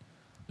friend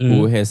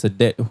who has a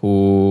dad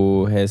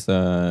who has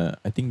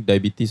I think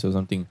diabetes or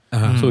something.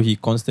 So he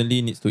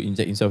constantly needs to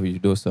inject himself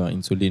with those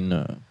insulin.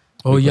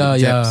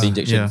 The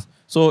injections. Yeah.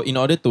 So in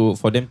order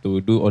for them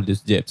to do all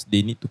these jabs,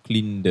 they need to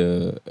clean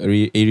the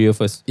area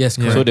first. Yes,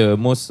 correct. So the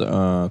most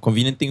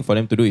convenient thing for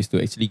them to do is to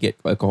actually get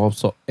alcohol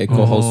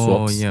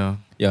swabs.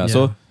 Yeah.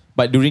 So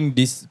but during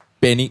this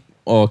panic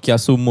or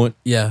kiasu mode,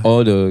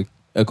 all the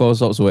alcohol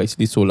swabs were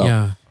actually sold out.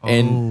 Yeah.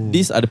 And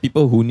these are the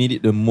people who need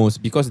it the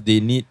most because they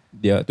need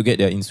to get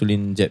their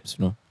insulin jabs,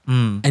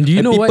 And do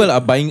you know people what?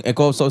 are buying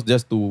alcohol swabs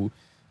just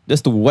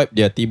to wipe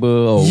their table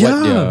or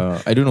wipe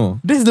their, I don't know.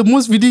 That's the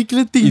most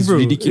ridiculous thing, It's bro.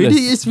 ridiculous.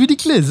 It's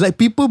ridiculous. Like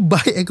people buy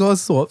alcohol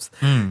swabs.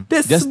 That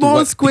Just to small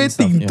wipe square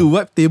things up, thing to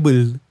wipe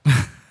table.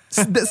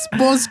 That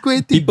small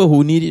square thing. People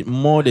who need it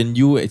more than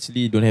you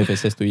actually don't have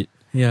access to it.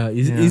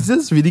 It's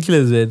just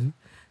ridiculous, man.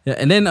 Yeah,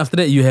 and then after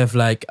that you have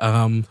like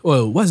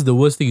what's the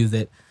worst thing is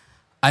that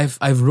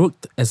I've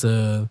worked as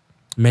a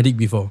medic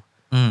before,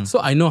 so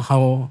I know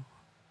how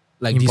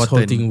like this whole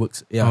Important. thing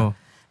works. Yeah, Oh.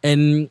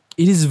 and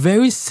it is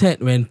very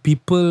sad when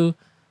people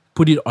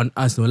put it on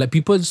us. No, like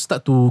people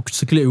start to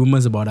circulate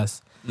rumors about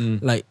us.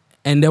 Like,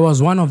 and there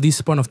was one of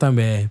this point of time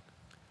where,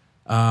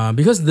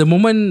 because the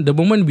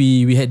moment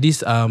we had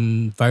this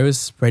virus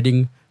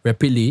spreading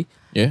rapidly,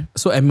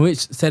 so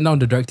MOH sent down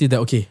the directive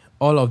that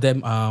all of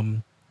them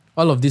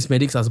all of these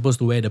medics are supposed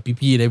to wear the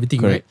PPE and everything,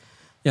 Correct.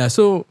 right? Yeah,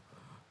 so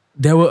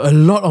there were a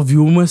lot of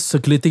rumors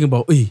circulating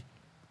about,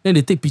 then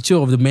they take picture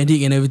of the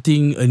medic and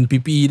everything in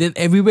PPE. Then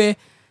everywhere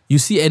you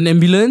see an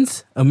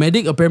ambulance, a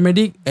medic, a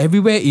paramedic,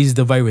 everywhere is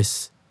the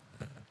virus.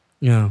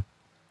 Yeah.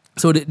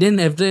 So then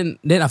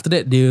after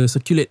that they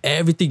circulate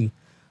everything.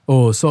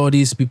 Oh, saw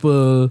these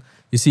people,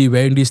 you see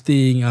wearing this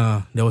thing.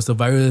 There was a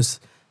virus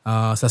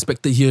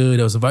suspected here.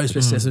 There was a virus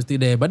suspected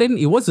there. But then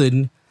it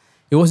wasn't.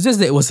 It was just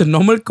that it was a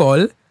normal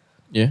call.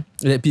 Yeah.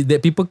 That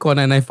people call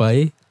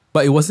 995,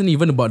 but it wasn't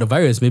even about the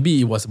virus.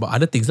 Maybe it was about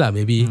other things lah.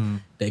 Maybe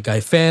that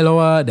guy fell or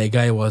what, that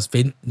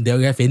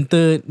guy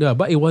fainted. Yeah,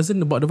 but it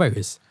wasn't about the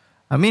virus.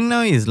 I mean,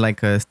 now it's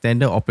like a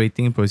standard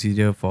operating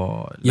procedure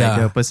for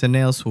like the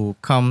personnel who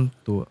come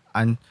to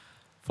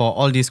for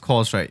all these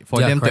calls, right? For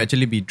them to correct.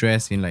 actually be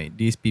dressed in like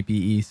these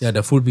PPEs. Yeah,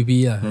 the full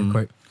PPE,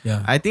 correct.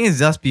 Yeah. I think it's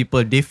just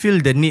people, they feel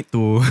the need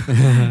to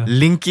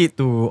link it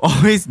to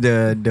always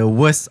the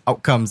worst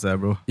outcomes,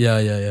 bro.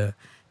 Yeah.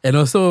 And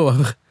also,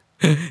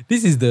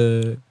 this is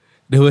the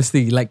worst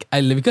thing. Like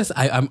because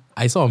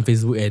I saw on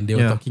Facebook and they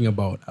were talking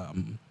about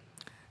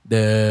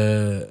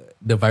the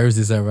virus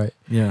itself, right?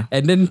 Yeah.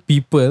 And then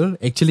people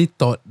actually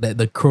thought that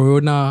the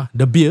Corona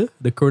beer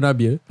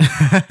actually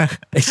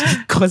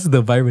caused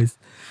the virus.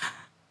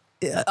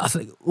 I was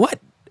like, what?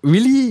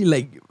 Really?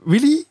 Like,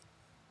 really?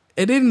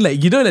 And then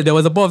like, like there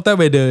was a point of time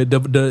where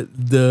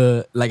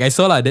the like I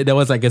saw that there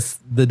was like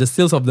the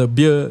sales of the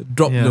beer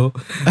dropped, Yeah.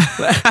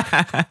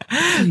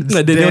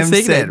 Like they were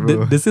saying sad,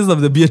 that the sales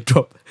of the beer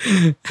dropped.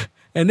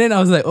 And then I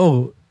was like,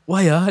 oh,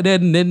 why?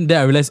 Then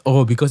I realized,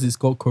 because it's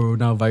called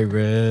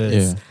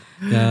coronavirus.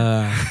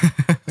 Yeah.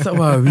 It's like,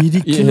 wow,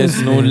 ridiculous. It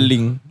has no man.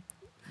 link.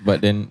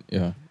 But then,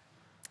 yeah.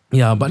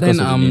 Yeah, but Because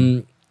then of the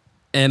name.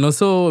 and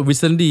also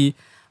recently,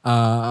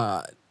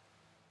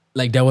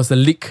 like there was a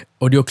leak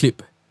audio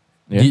clip.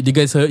 Yeah. Did you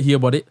guys hear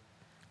about it?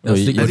 There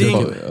was leaked I audio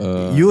think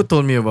clip. you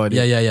told me about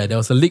it. Yeah. There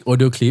was a leak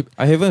audio clip.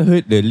 I haven't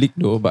heard the leak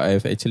though, but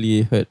I've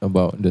actually heard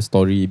about the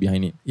story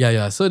behind it.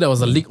 Yeah. So there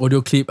was a leak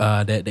audio clip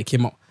that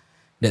came out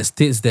that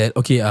states that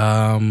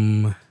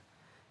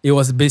it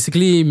was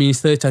basically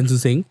Minister Chan Chun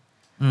Sing.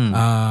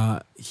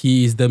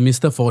 He is the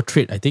Minister for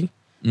Trade, I think.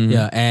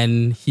 Yeah,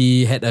 and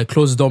he had a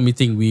closed door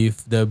meeting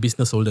with the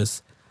business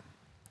holders.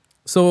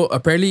 So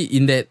apparently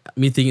in that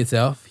meeting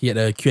itself, he had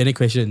a Q&A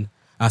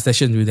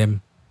session with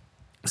them.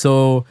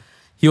 So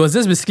he was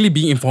just basically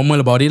being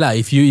informal about it lah.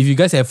 If you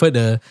guys have heard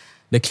the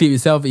clip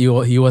itself, he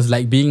was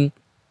like being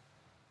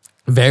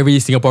very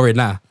Singaporean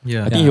lah.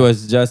 Yeah. I think he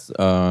was just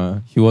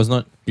he was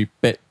not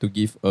prepared to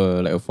give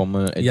like a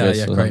formal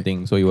address or correct.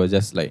 something. So he was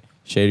just like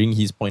sharing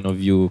his point of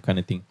view kind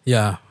of thing.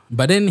 Yeah,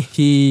 but then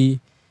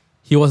he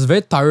was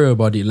very thorough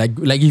about it. Like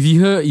if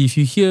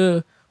you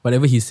hear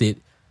whatever he said,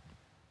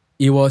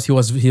 he was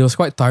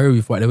quite thorough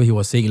with whatever he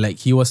was saying. Like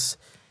he was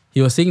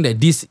saying that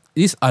these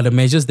are the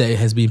measures that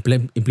has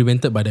been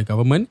implemented by the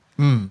government,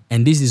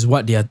 and this is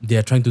what they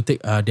are trying to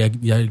take.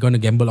 They are going to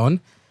gamble on,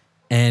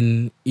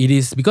 and it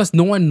is because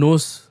no one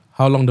knows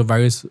how long the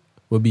virus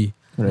will be.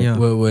 Right. Yeah.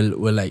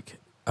 Will like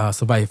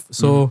survive.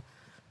 So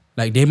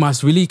like they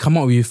must really come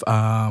up with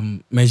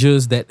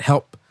measures that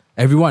help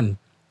everyone,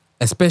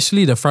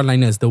 especially the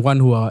frontliners, the one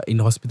who are in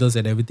hospitals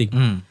and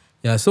everything.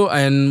 Yeah. So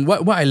and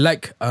what I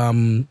like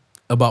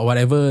about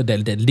whatever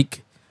that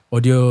leak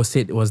audio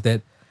said was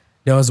that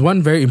there was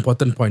one very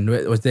important point,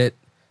 was that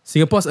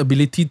Singapore's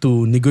ability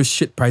to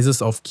negotiate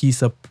prices of key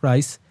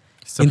supplies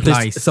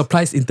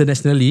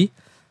internationally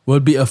will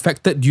be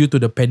affected due to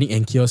the panic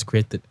and chaos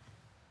created.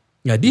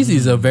 Yeah, this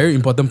is a very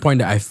important point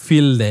that I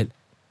feel that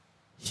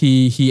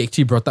he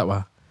actually brought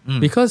up.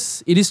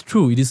 Because it is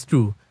true.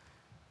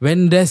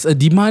 When there's a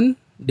demand,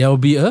 there will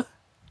be a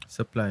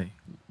Supply.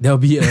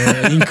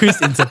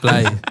 increase in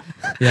supply.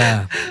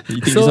 Yeah.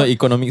 You think it's not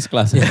economics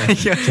class?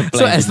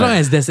 So as long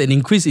as there's an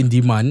increase in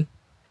demand,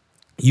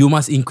 you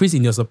must increase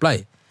in your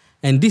supply.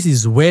 And this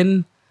is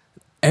when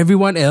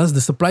everyone else,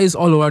 the suppliers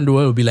all around the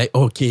world will be like,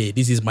 okay,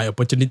 this is my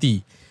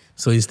opportunity.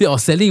 So instead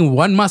of selling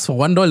one mask for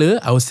 $1,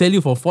 I will sell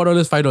you for $4,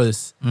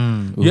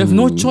 $5. You have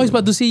no choice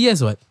but to say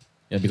yes, what?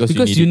 Yeah,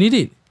 because you need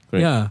it.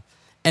 Correct. Yeah.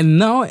 And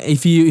now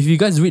if you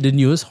guys read the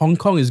news, Hong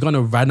Kong is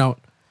gonna run out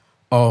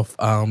of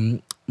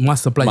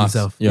mask supply Masks,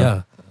 itself.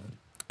 yeah.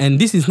 And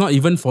this is not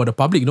even for the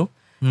public, no?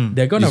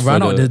 They're gonna It's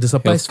run for out the the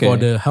supplies for healthcare.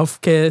 the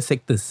healthcare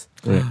sectors.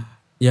 Correct.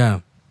 Yeah.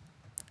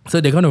 So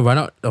they're gonna run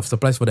out of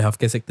supplies for the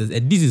healthcare sectors.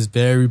 And this is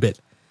very bad.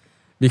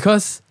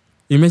 Because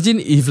imagine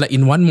if like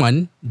in 1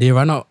 month they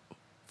run out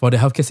for the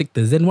healthcare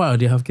sectors, then what are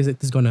the healthcare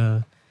sectors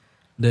gonna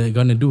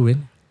do,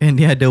 man? And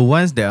they are the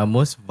ones that are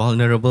most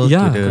vulnerable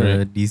Yeah. to the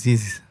Correct.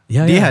 disease.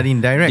 Yeah, They yeah. are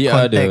in direct They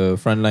are contact. the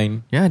front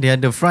line. Yeah, they are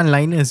the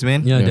frontliners,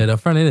 man. Yeah, Yeah. they're the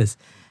frontliners.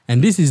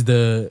 And this is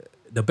the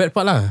bad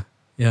part lah.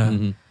 Yeah.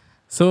 Mhm.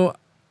 So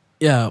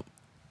yeah,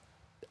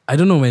 I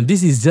don't know, man.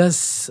 This is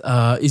just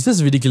it's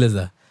just ridiculous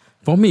lah.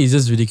 For me, it's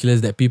just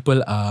ridiculous that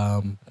people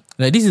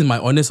like, this is my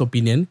honest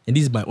opinion and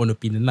this is my own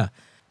opinion lah.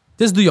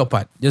 Just do your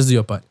part.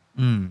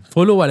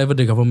 Follow whatever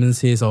the government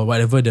says or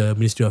whatever the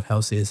Ministry of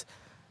Health says.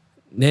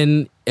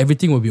 Then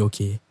everything will be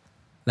okay.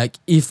 Like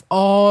if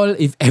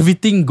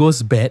everything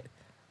goes bad,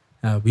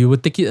 we will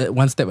take it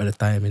one step at a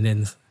time and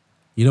then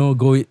go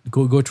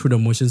through the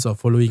motions of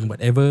following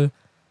whatever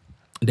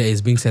that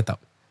is being set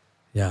up.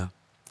 Yeah.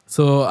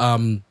 So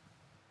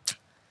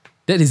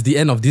that is the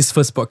end of this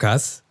first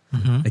podcast.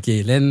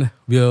 Okay, then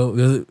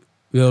we'll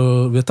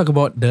talk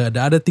about the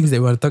other things that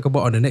we want to talk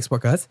about on the next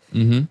podcast.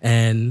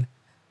 And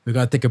we're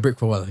gonna take a break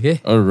for a while,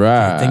 okay? All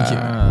right. Thank you.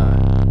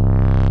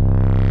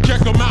 Check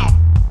them out.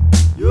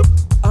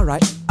 All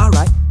right.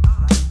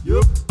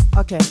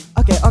 Okay.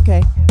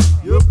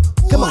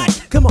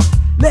 Come on.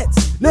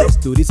 Let's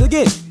do this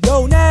again.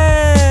 Go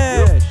now.